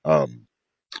um,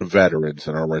 veterans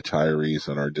and our retirees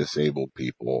and our disabled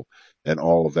people and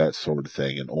all of that sort of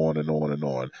thing, and on and on and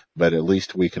on. But at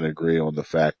least we can agree on the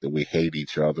fact that we hate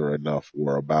each other enough.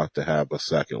 We're about to have a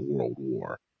second world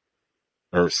war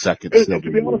or second And to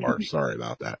civil be honest with war. you, Sorry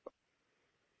about that.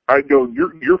 I know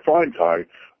you're fine, Ty,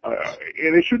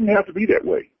 and it shouldn't have to be that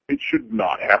way. It should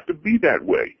not have to be that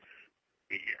way.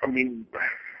 I mean,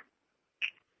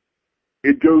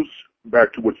 it goes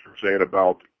back to what you're saying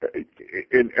about,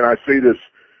 and I say this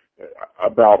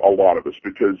about a lot of us,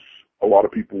 because a lot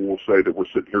of people will say that we're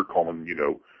sitting here calling,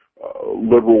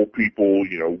 liberal people,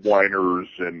 whiners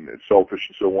and selfish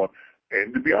and so on.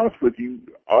 And to be honest with you,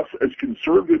 us as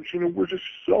conservatives, we're just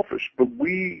selfish. But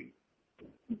we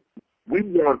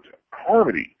want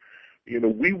harmony.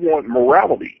 We want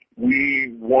morality.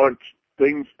 We want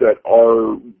things that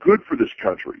are good for this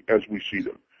country as we see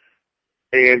them.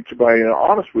 And to be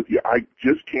honest with you, I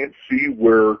just can't see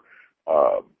where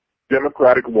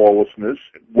democratic lawlessness,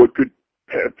 what could,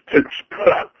 I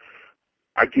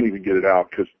can't even get it out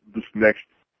because this next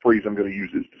phrase I'm going to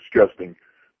use is disgusting,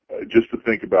 just to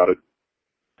think about it,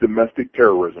 domestic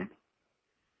terrorism.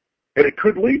 And it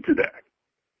could lead to that.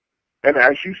 And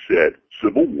as you said,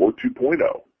 Civil War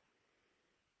 2.0.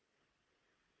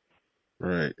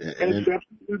 Right. And it's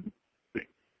absolutely.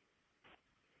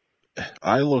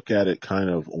 I look at it kind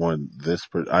of on this,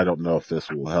 I don't know if this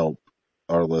will help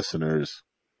our listeners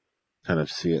kind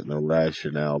of see it in the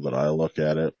rationale that I look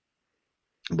at it,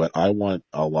 but I want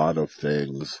a lot of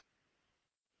things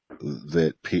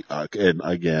that, and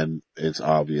again, it's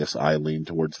obvious I lean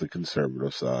towards the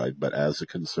conservative side, but as a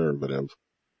conservative,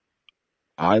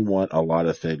 I want a lot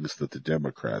of things that the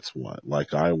Democrats want.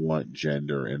 Like I want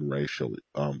gender and racial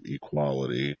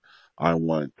equality. I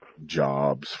want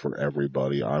jobs for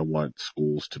everybody. I want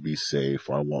schools to be safe.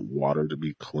 I want water to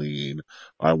be clean.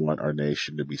 I want our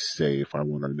nation to be safe. I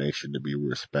want our nation to be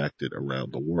respected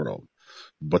around the world.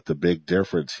 But the big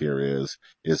difference here is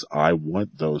I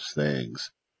want those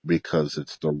things because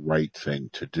it's the right thing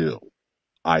to do.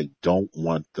 I don't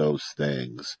want those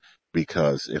things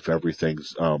because if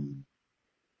everything's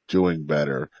doing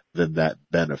better, then that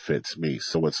benefits me.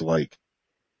 So it's like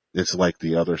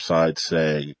the other side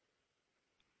saying,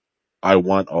 I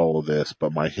want all of this,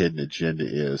 but my hidden agenda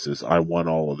is I want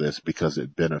all of this because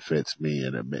it benefits me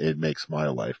and it makes my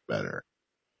life better.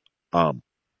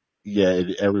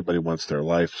 Everybody wants their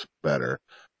lives better,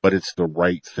 but it's the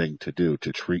right thing to do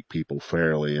to treat people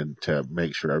fairly and to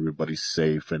make sure everybody's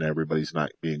safe and everybody's not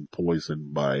being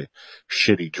poisoned by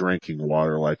shitty drinking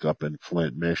water like up in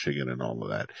Flint, Michigan and all of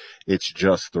that. It's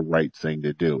just the right thing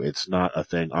to do. It's not a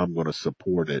thing I'm going to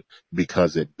support it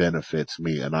because it benefits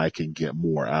me and I can get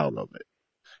more out of it.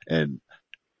 And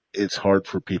it's hard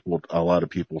for a lot of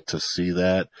people to see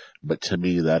that, but to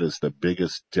me that is the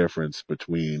biggest difference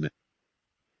between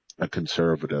a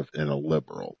conservative and a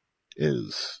liberal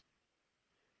is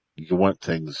you want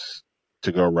things to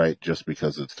go right just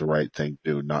because it's the right thing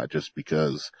to do, not just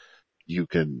because you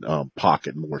can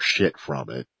pocket more shit from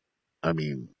it. I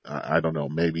mean, I don't know,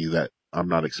 maybe that I'm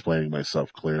not explaining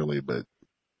myself clearly, but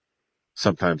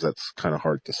sometimes that's kind of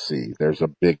hard to see. There's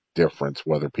a big difference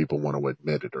whether people want to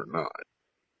admit it or not.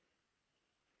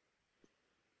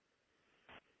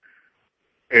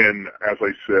 And as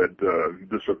I said,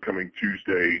 this upcoming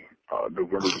Tuesday,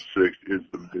 November the 6th, is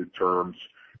the midterms.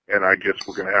 And I guess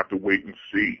we're going to have to wait and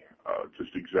see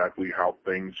just exactly how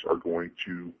things are going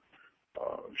to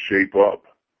shape up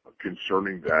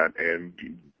concerning that. And,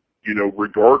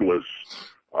 regardless,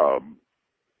 and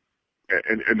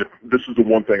this is the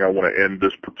one thing I want to end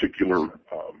this particular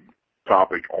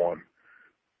topic on,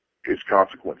 is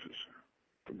consequences.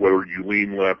 Whether you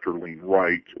lean left or lean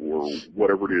right or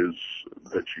whatever it is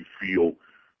that you feel,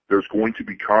 there's going to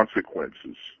be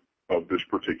consequences of this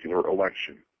particular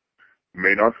election. You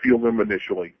may not feel them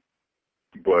initially,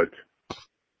 but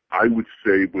I would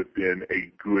say within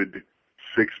a good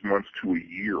 6 months to a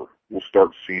year, we'll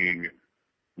start seeing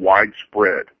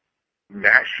widespread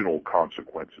national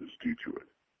consequences due to it.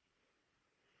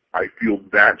 I feel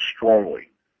that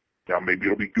strongly. Now, maybe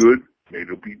it'll be good, maybe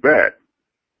it'll be bad.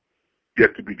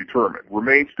 Yet to be determined.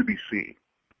 Remains to be seen.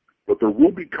 But there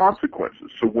will be consequences.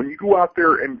 So when you go out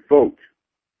there and vote,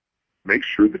 make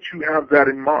sure that you have that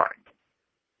in mind.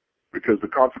 Because the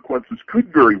consequences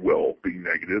could very well be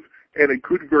negative, and it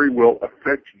could very well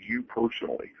affect you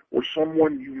personally, or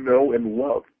someone you know and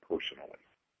love personally.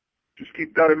 Just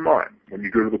keep that in mind when you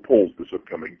go to the polls this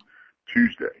upcoming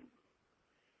Tuesday.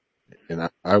 And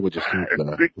I would just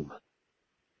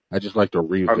like to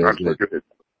revisit.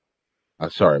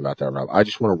 Sorry about that, Rob. I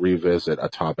just want to revisit a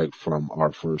topic from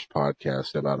our first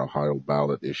podcast about Ohio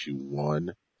ballot issue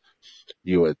 1.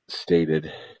 You had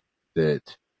stated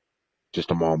that just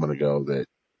a moment ago that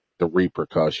the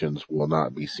repercussions will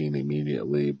not be seen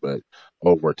immediately, but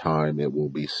over time it will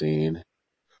be seen.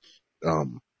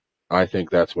 I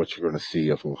think that's what you're going to see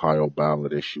if Ohio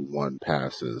ballot issue 1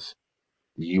 passes.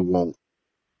 You won't,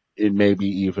 it may be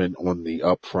even on the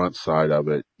upfront side of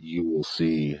it, you will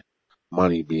see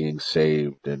money being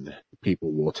saved and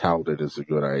people will tout it as a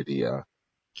good idea.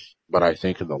 But I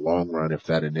think in the long run, if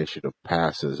that initiative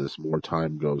passes as more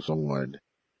time goes on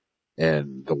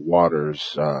and the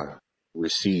waters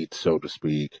recede, so to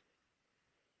speak,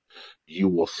 you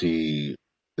will see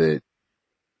that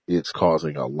it's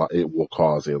causing a lot, it will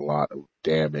cause a lot of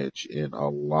damage in a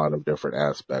lot of different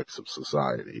aspects of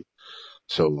society.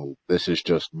 So this is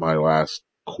just my last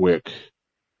quick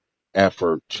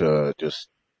effort to just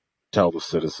tell the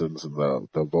citizens and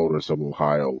the voters of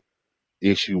Ohio,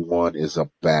 issue one is a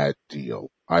bad deal.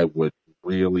 I would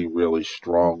really, really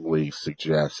strongly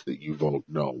suggest that you vote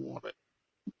no on it.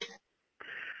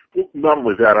 Well, not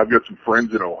only that, I've got some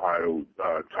friends in Ohio,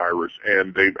 Tyris,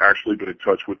 and they've actually been in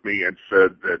touch with me and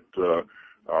said that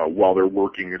while they're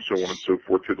working and so on and so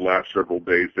forth for the last several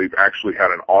days, they've actually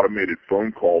had an automated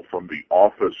phone call from the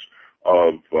office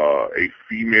of a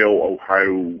female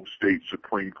Ohio State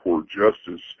Supreme Court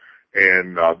justice,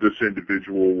 and this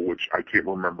individual, which I can't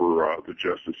remember the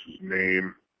justice's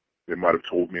name, they might have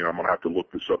told me, and I'm going to have to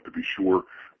look this up to be sure.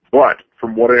 But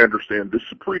from what I understand, this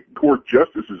Supreme Court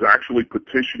justice is actually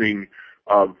petitioning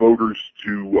voters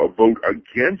to vote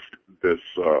against this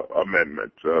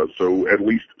amendment. So at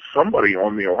least somebody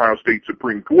on the Ohio State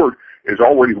Supreme Court is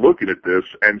already looking at this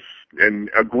and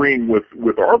agreeing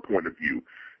with our point of view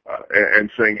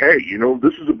and saying, hey, you know,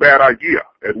 this is a bad idea.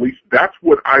 At least that's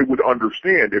what I would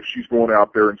understand if she's going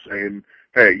out there and saying,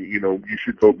 hey, you know, you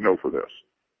should vote no for this.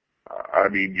 I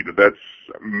mean, you know, that's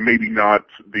maybe not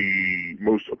the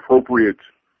most appropriate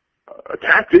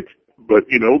tactic, but,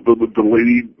 you know, the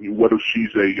lady, whether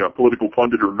she's a political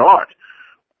pundit or not,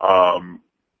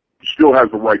 still has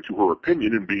the right to her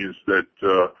opinion, and being that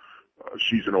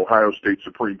she's an Ohio State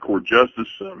Supreme Court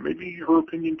justice, maybe her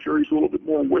opinion carries a little bit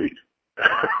more weight.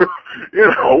 You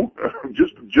know,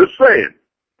 just saying.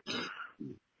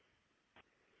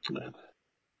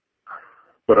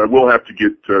 But I will have to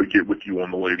get with you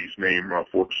on the lady's name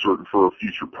for certain for a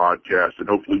future podcast, and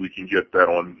hopefully we can get that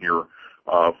on here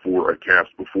for a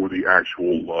cast before the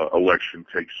actual election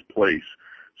takes place.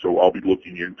 So I'll be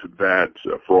looking into that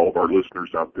for all of our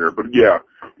listeners out there. But yeah,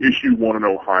 issue one in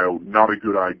Ohio, not a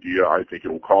good idea. I think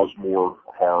it will cause more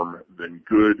harm than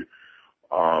good.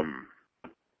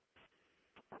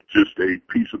 Just a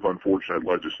piece of unfortunate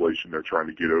legislation they're trying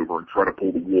to get over and try to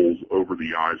pull the wool over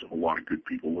the eyes of a lot of good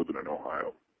people living in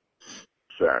Ohio.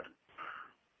 Sad.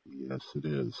 Yes, it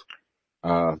is.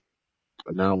 Now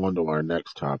on to our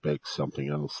next topic, something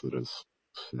else that is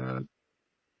sad.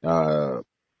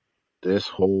 This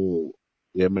whole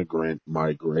immigrant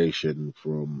migration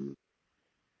from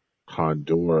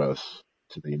Honduras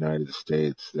to the United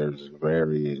States, there's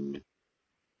varying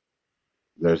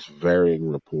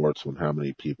reports on how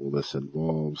many people this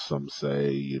involves. Some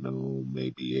say, you know,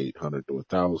 maybe 800 to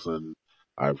 1,000.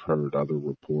 I've heard other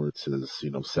reports as, you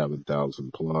know,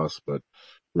 7,000 plus, but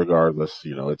regardless,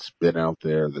 you know, it's been out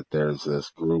there that there's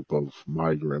this group of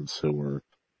migrants who are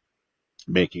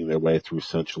making their way through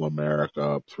Central America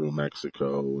up through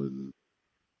Mexico, and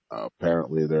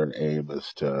apparently their aim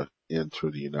is to enter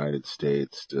the United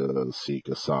States to seek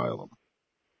asylum.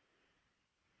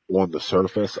 On the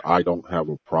surface, I don't have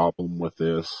a problem with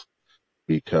this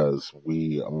because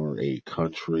we are a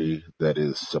country that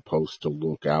is supposed to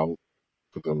look out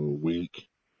for the weak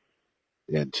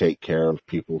and take care of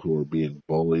people who are being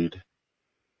bullied.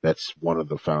 That's one of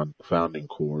the founding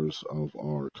cores of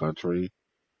our country.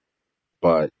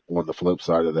 But on the flip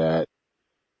side of that,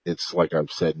 it's like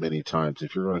I've said many times,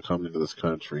 if you're going to come into this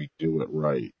country, do it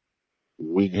right.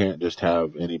 We can't just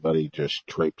have anybody just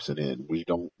traipsing in. We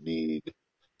don't need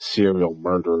serial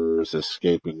murderers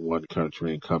escaping one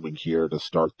country and coming here to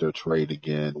start their trade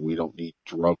again. We don't need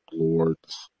drug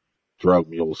lords, drug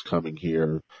mules coming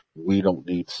here. We don't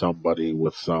need somebody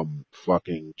with some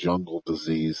fucking jungle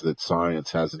disease that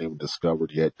science hasn't even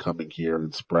discovered yet coming here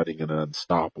and spreading an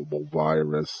unstoppable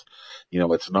virus. You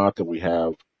know, it's not that we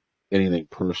have anything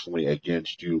personally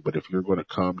against you, but if you're going to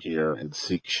come here and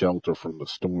seek shelter from the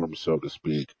storm, so to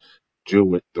speak,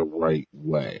 do it the right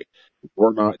way.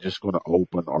 We're not just going to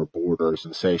open our borders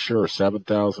and say, sure,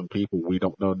 7,000 people we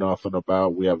don't know nothing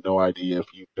about. We have no idea if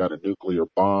you've got a nuclear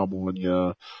bomb on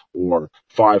you or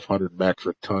 500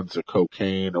 metric tons of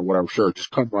cocaine or whatever. Sure,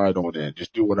 just come right on in.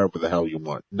 Just do whatever the hell you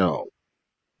want. No.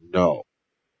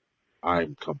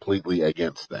 I'm completely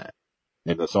against that.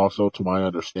 And it's also, to my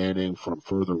understanding from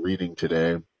further reading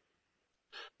today,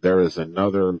 there is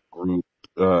another group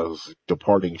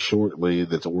departing shortly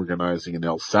that's organizing in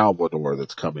El Salvador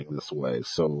that's coming this way.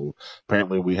 So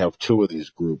apparently we have two of these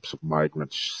groups of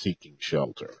migrants seeking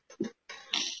shelter.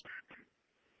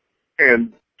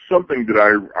 And something that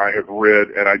I have read,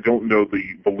 and I don't know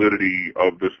the validity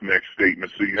of this next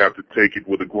statement, so you have to take it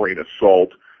with a grain of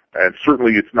salt. And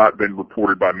certainly it's not been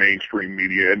reported by mainstream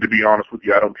media. And to be honest with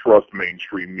you, I don't trust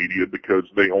mainstream media because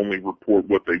they only report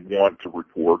what they want to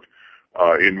report,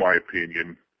 in my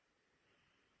opinion.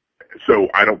 So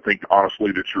I don't think,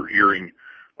 honestly, that you're hearing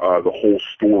the whole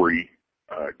story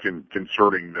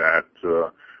concerning that.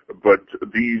 But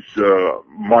these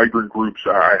migrant groups,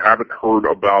 I haven't heard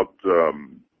about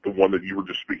the one that you were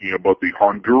just speaking about, the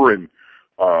Honduran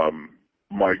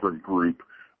migrant group.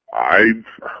 I've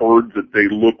heard that they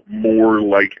look more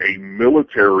like a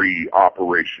military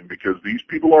operation because these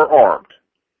people are armed.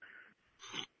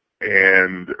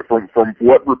 And from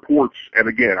what reports, and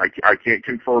again, I can't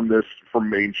confirm this from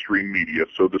mainstream media,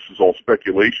 so this is all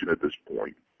speculation at this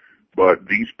point. But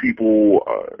these people,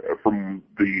 from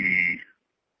the,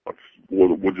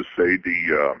 we'll just say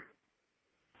the,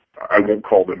 I won't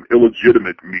call them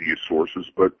illegitimate media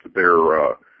sources, but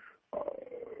they're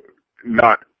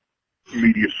not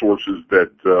media sources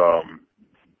that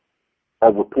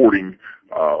are reporting,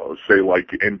 say, like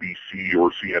NBC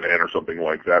or CNN or something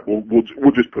like that.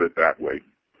 We'll just put it that way.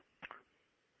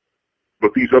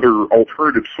 But these other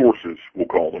alternative sources, we'll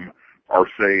call them, are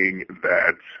saying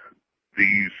that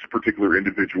these particular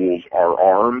individuals are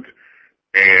armed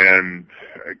and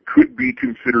could be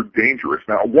considered dangerous.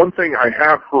 Now, one thing I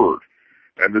have heard,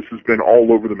 and this has been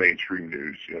all over the mainstream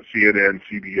news, CNN,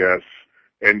 CBS,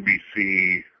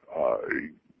 NBC,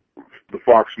 the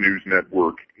Fox News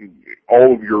Network,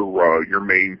 all of your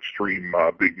mainstream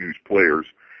big news players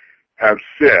have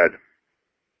said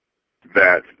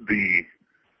that the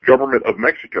government of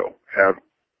Mexico have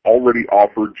already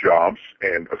offered jobs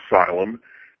and asylum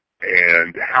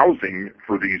and housing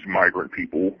for these migrant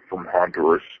people from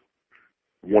Honduras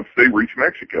once they reach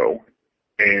Mexico,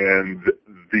 and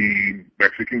the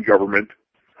Mexican government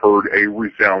heard a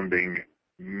resounding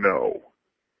no.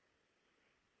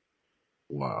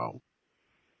 Wow.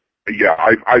 Yeah,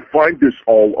 I find this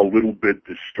all a little bit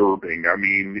disturbing. I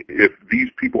mean, if these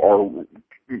people are,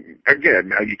 again,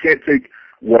 now you can't take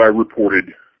what I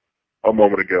reported a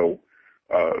moment ago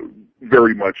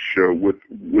very much with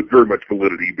very much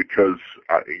validity, because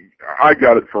I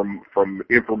got it from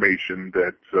information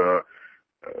that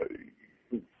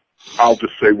I'll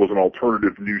just say was an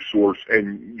alternative news source,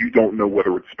 and you don't know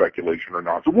whether it's speculation or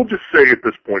not. So we'll just say at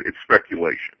this point it's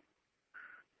speculation.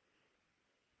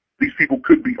 These people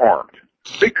could be armed.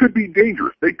 They could be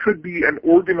dangerous. They could be an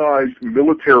organized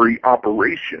military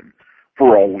operation,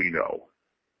 for all we know.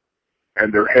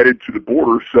 And they're headed to the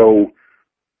border, so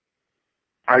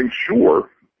I'm sure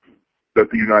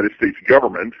that the United States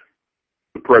government,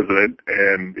 the president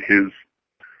and his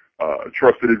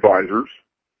trusted advisors,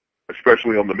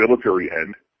 especially on the military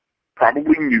end,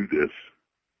 probably knew this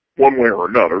one way or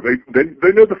another.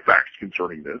 They know the facts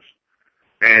concerning this,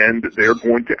 and they're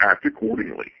going to act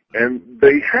accordingly. And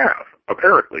they have,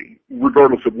 apparently,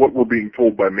 regardless of what we're being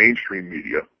told by mainstream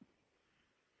media.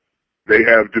 They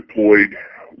have deployed,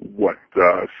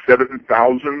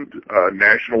 7,000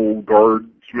 National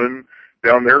Guardsmen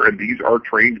down there, and these are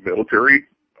trained military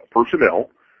personnel.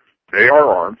 They are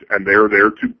armed, and they are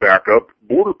there to back up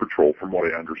Border Patrol, from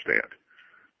what I understand.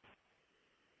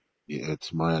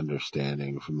 It's my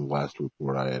understanding from the last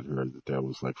report I had heard that there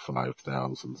was like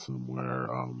 5,000 somewhere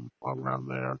around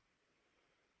there.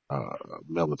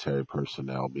 Military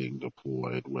personnel being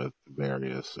deployed with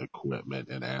various equipment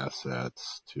and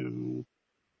assets to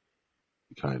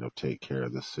kind of take care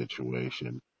of the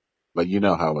situation. But you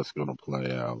know how it's going to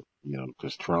play out,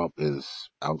 because Trump is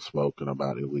outspoken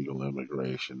about illegal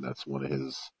immigration. That's one of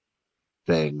his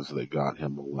things that got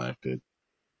him elected.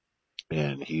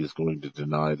 And he's going to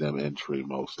deny them entry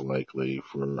most likely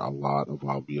for a lot of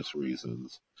obvious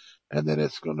reasons. And then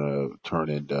it's going to turn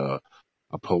into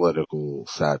a political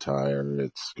satire.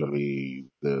 It's going to be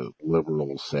the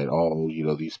liberals saying, oh,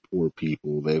 these poor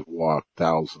people, they've walked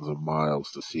thousands of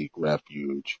miles to seek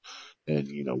refuge. And,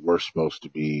 we're supposed to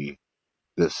be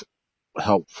this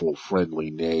helpful,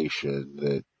 friendly nation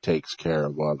that takes care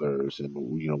of others. And,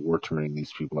 we're turning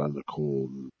these people out in the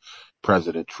cold. And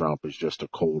President Trump is just a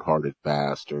cold-hearted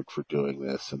bastard for doing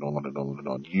this, and on and on and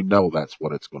on. That's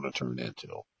what it's going to turn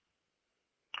into.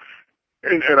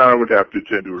 And I would have to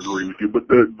tend to agree with you, but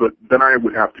then I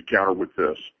would have to counter with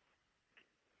this.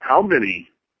 How many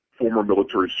former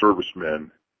military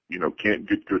servicemen, can't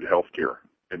get good health care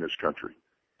in this country?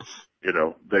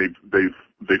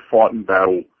 They've fought in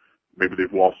battle. Maybe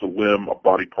they've lost a limb, a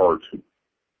body part.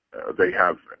 They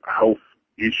have health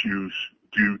issues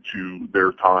due to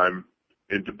their time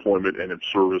in deployment and in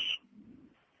service,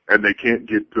 and they can't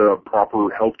get proper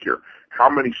health care. How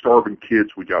many starving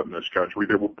kids we got in this country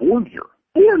that were born here,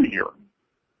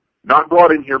 not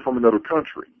brought in here from another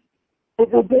country,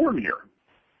 but were born here,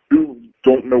 who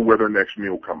don't know where their next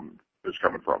meal is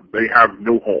coming from. They have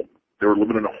no home. They're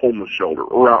living in a homeless shelter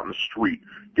or out in the street,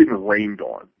 getting rained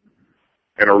on,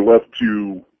 and are left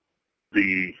to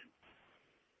the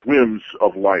whims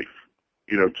of life,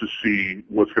 to see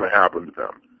what's going to happen to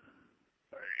them.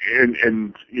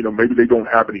 And maybe they don't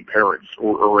have any parents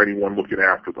or anyone looking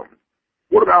after them.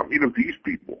 What about, these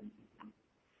people?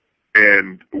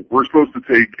 And we're supposed to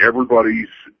take everybody's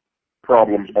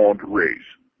problems on to raise.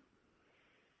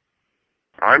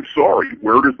 I'm sorry,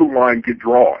 where does the line get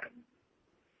drawn?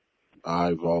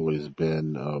 I've always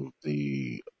been of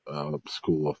the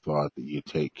school of thought that you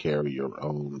take care of your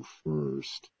own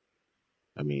first.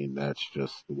 I mean, that's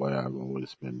just the way I've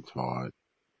always been taught.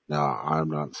 Now, I'm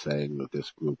not saying that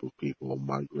this group of people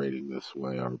migrating this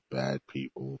way are bad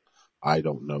people. I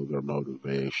don't know their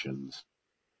motivations.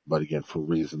 But again, for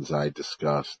reasons I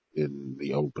discussed in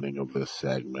the opening of this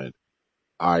segment,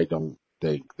 I don't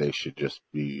think they should just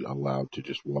be allowed to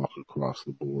just walk across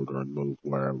the border and move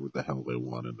wherever the hell they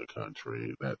want in the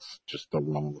country. That's just the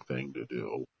wrong thing to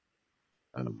do.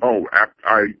 I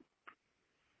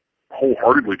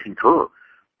wholeheartedly concur.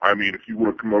 I mean, if you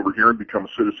want to come over here and become a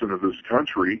citizen of this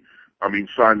country,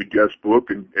 sign the guest book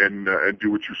and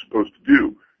do what you're supposed to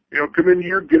do. Come in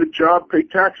here, get a job, pay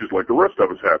taxes like the rest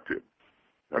of us have to.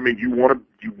 You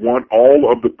want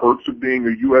all of the perks of being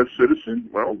a U.S. citizen?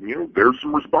 Well, there's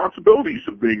some responsibilities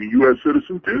of being a U.S.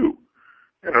 citizen too.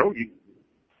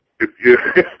 If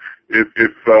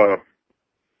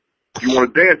you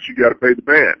want to dance, you got to pay the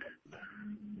band.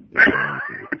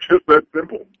 Just that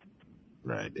simple.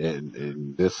 Right,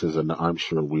 and this is I'm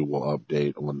sure we will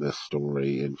update on this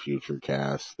story in future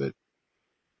casts, that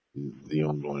the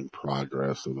ongoing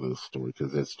progress of this story,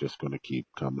 because it's just going to keep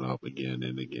coming up again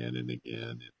and again and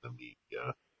again in the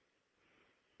media.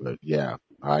 But yeah,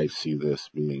 I see this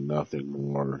being nothing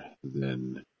more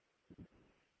than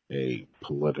a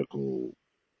political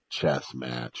chess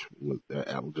match with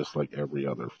just like every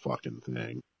other fucking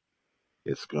thing.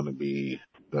 It's going to be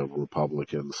the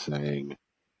Republicans saying,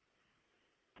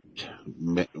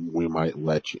 we might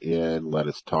let you in, let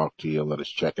us talk to you, let us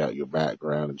check out your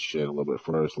background and shit a little bit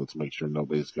first. Let's make sure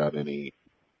nobody's got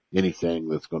anything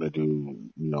that's going to do,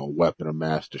 weapon of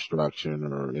mass destruction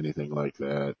or anything like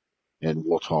that. And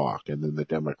we'll talk. And then the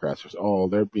Democrats are, oh,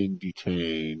 they're being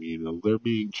detained, they're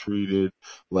being treated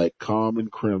like common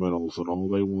criminals, and all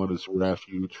they want is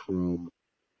refuge from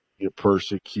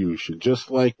persecution, just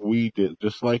like we did,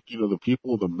 just like, the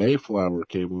people of the Mayflower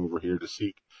came over here to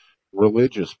seek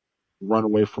run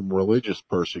away from religious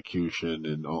persecution,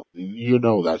 and all,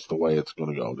 that's the way it's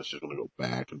going to go. This is going to go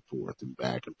back and forth and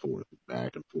back and forth and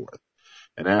back and forth.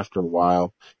 And after a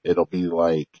while, it'll be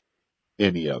like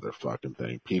any other fucking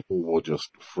thing. People will just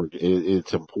forget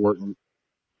it's important,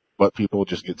 but people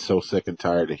just get so sick and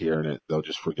tired of hearing it, they'll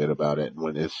just forget about it.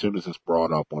 And as soon as it's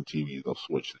brought up on TV, they'll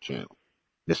switch the channel.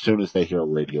 As soon as they hear a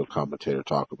radio commentator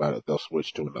talk about it, they'll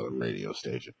switch to another radio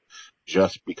station.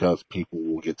 Just because people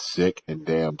will get sick and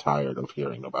damn tired of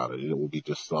hearing about it. It will be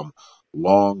just some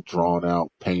long, drawn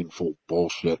out, painful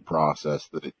bullshit process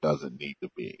that it doesn't need to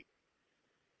be.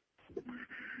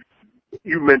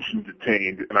 You mentioned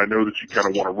detained, and I know that you kind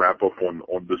of want to wrap up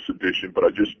on this edition, but I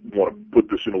just want to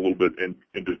put this in a little bit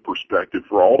into perspective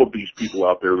for all of these people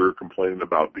out there that are complaining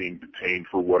about being detained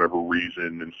for whatever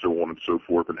reason and so on and so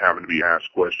forth and having to be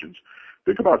asked questions.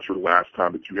 Think about your last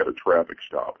time that you had a traffic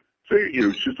stop. Say,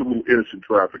 it's just a little innocent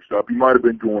traffic stop. You might have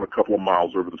been going a couple of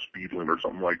miles over the speed limit or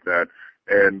something like that,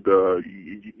 and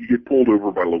you get pulled over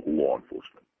by local law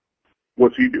enforcement.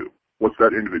 What's he do? What's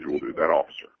that individual do, that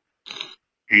officer?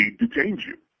 He detains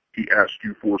you. He asks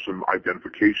you for some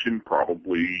identification,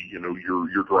 probably,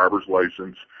 your driver's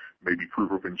license, maybe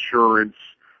proof of insurance.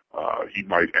 He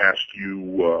might ask you,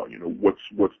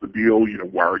 what's the deal?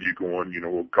 Why are you going,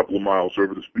 a couple of miles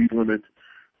over the speed limit?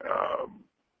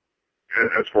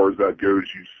 As far as that goes,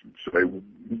 you say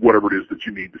whatever it is that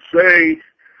you need to say,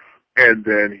 and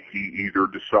then he either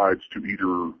decides to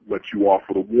either let you off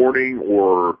with a warning,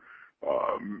 or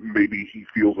maybe he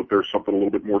feels that there's something a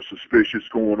little bit more suspicious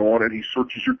going on, and he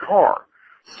searches your car.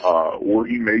 Or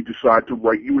he may decide to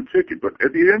write you a ticket. But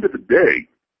at the end of the day,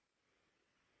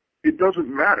 it doesn't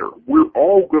matter.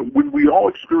 When we all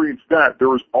experience that,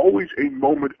 there is always a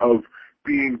moment of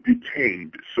being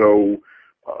detained. So,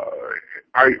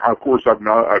 of course, I've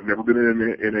never been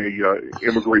in a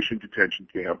immigration detention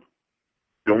camp.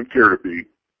 Don't care to be.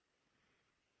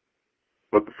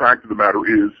 But the fact of the matter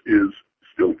is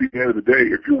still, at the end of the day,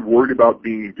 if you're worried about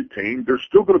being detained, there's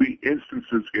still going to be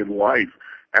instances in life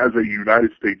as a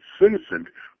United States citizen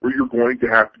where you're going to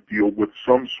have to deal with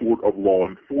some sort of law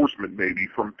enforcement maybe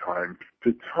from time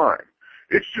to time.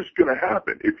 It's just going to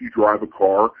happen. If you drive a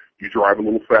car, you drive a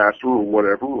little faster or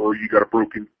whatever, or you got a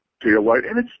broken taillight,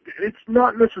 and it's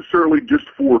not necessarily just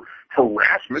for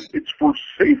harassment, it's for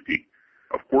safety.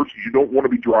 Of course, you don't want to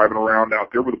be driving around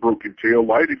out there with a broken tail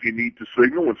light. If you need to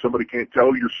signal and somebody can't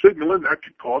tell you're signaling, that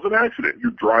could cause an accident.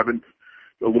 You're driving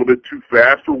a little bit too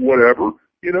fast or whatever,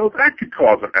 that could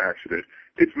cause an accident.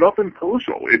 It's nothing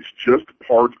personal. It's just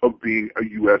part of being a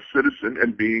U.S. citizen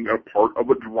and being a part of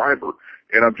a driver.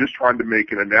 And I'm just trying to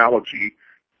make an analogy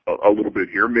a little bit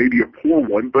here, maybe a poor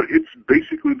one, but it's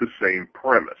basically the same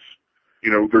premise.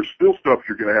 There's still stuff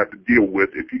you're going to have to deal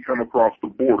with if you come across the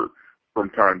border from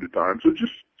time to time. So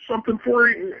just something for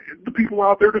the people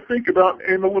out there to think about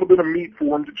and a little bit of meat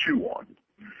for them to chew on.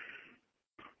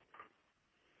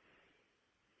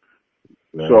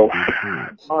 So,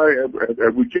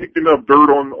 have we kicked enough dirt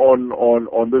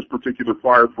on this particular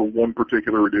fire for one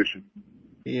particular edition?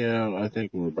 Yeah, I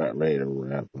think we're about ready to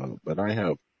wrap up. But I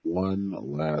have one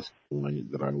last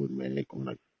point that I would make on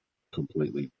a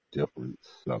completely different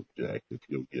subject, if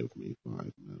you'll give me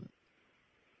 5 minutes.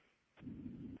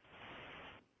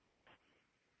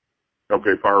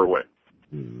 Okay, fire away.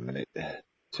 All right.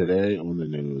 Today on the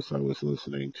news, I was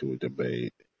listening to a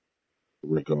debate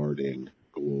regarding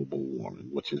global warming,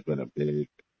 which has been a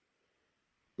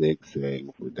big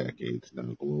thing for decades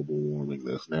now. Global warming,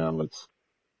 now it's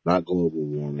not global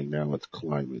warming, now it's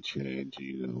climate change.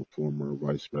 Former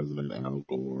Vice President Al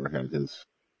Gore had his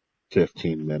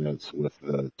 15 minutes with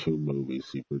the 2 movies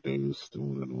he produced,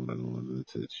 on and on and on.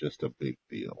 It's just a big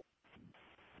deal.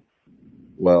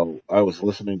 Well, I was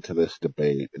listening to this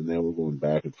debate, and they were going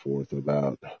back and forth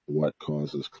about what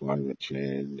causes climate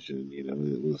change, and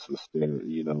it was the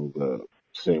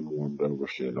same warmed over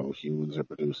shit. Oh, humans are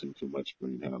producing too much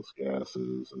greenhouse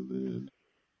gases, and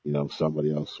then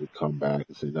somebody else would come back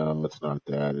and say, no, it's not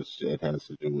that. It has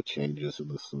to do with changes in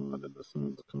the sun, and the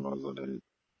sun's causing it.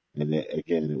 And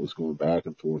again, it was going back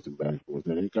and forth and back and forth,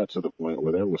 and it got to the point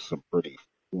where there was some pretty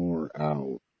far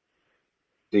out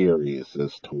theories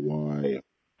as to why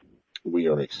we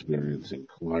are experiencing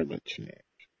climate change.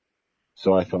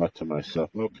 So I thought to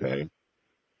myself, okay,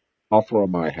 I'll throw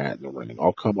my hat in the ring.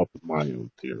 I'll come up with my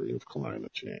own theory of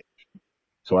climate change.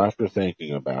 So after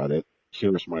thinking about it,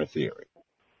 here's my theory.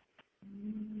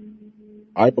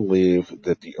 I believe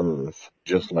that the Earth,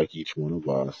 just like each one of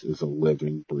us, is a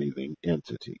living, breathing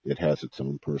entity. It has its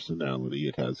own personality.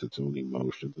 It has its own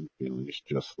emotions and feelings,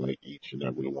 just like each and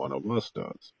every one of us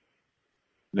does.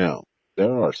 Now,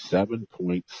 there are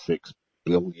 7.6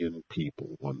 billion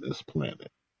people on this planet.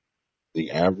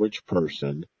 The average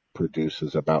person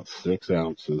produces about 6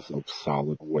 ounces of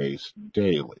solid waste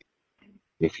daily.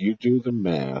 If you do the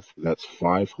math, that's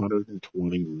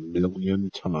 520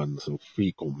 million tons of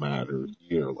fecal matter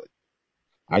yearly.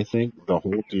 I think the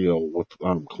whole deal with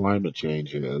climate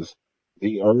change is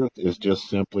the Earth is just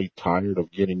simply tired of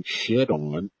getting shit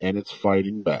on, and it's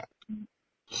fighting back.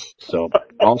 So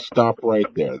I'll stop right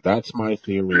there. That's my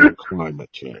theory on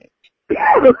climate change.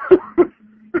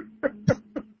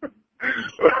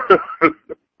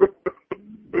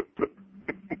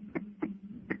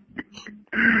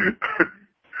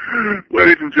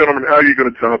 Ladies and gentlemen, how are you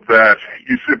going to top that?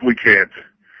 You simply can't.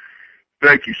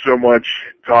 Thank you so much,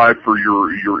 Ty, for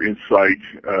your insight.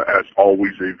 As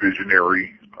always, a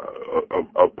visionary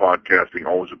of podcasting.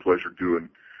 Always a pleasure doing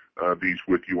these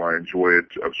with you. I enjoy it.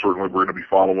 Certainly, we're going to be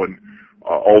following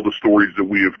all the stories that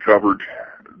we have covered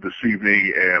this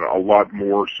evening and a lot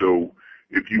more. So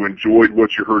if you enjoyed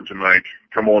what you heard tonight,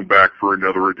 come on back for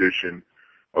another edition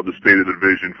of the State of the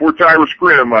Division. For Tyris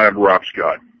Grim, I'm Rob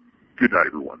Scott. Good night,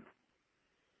 everyone.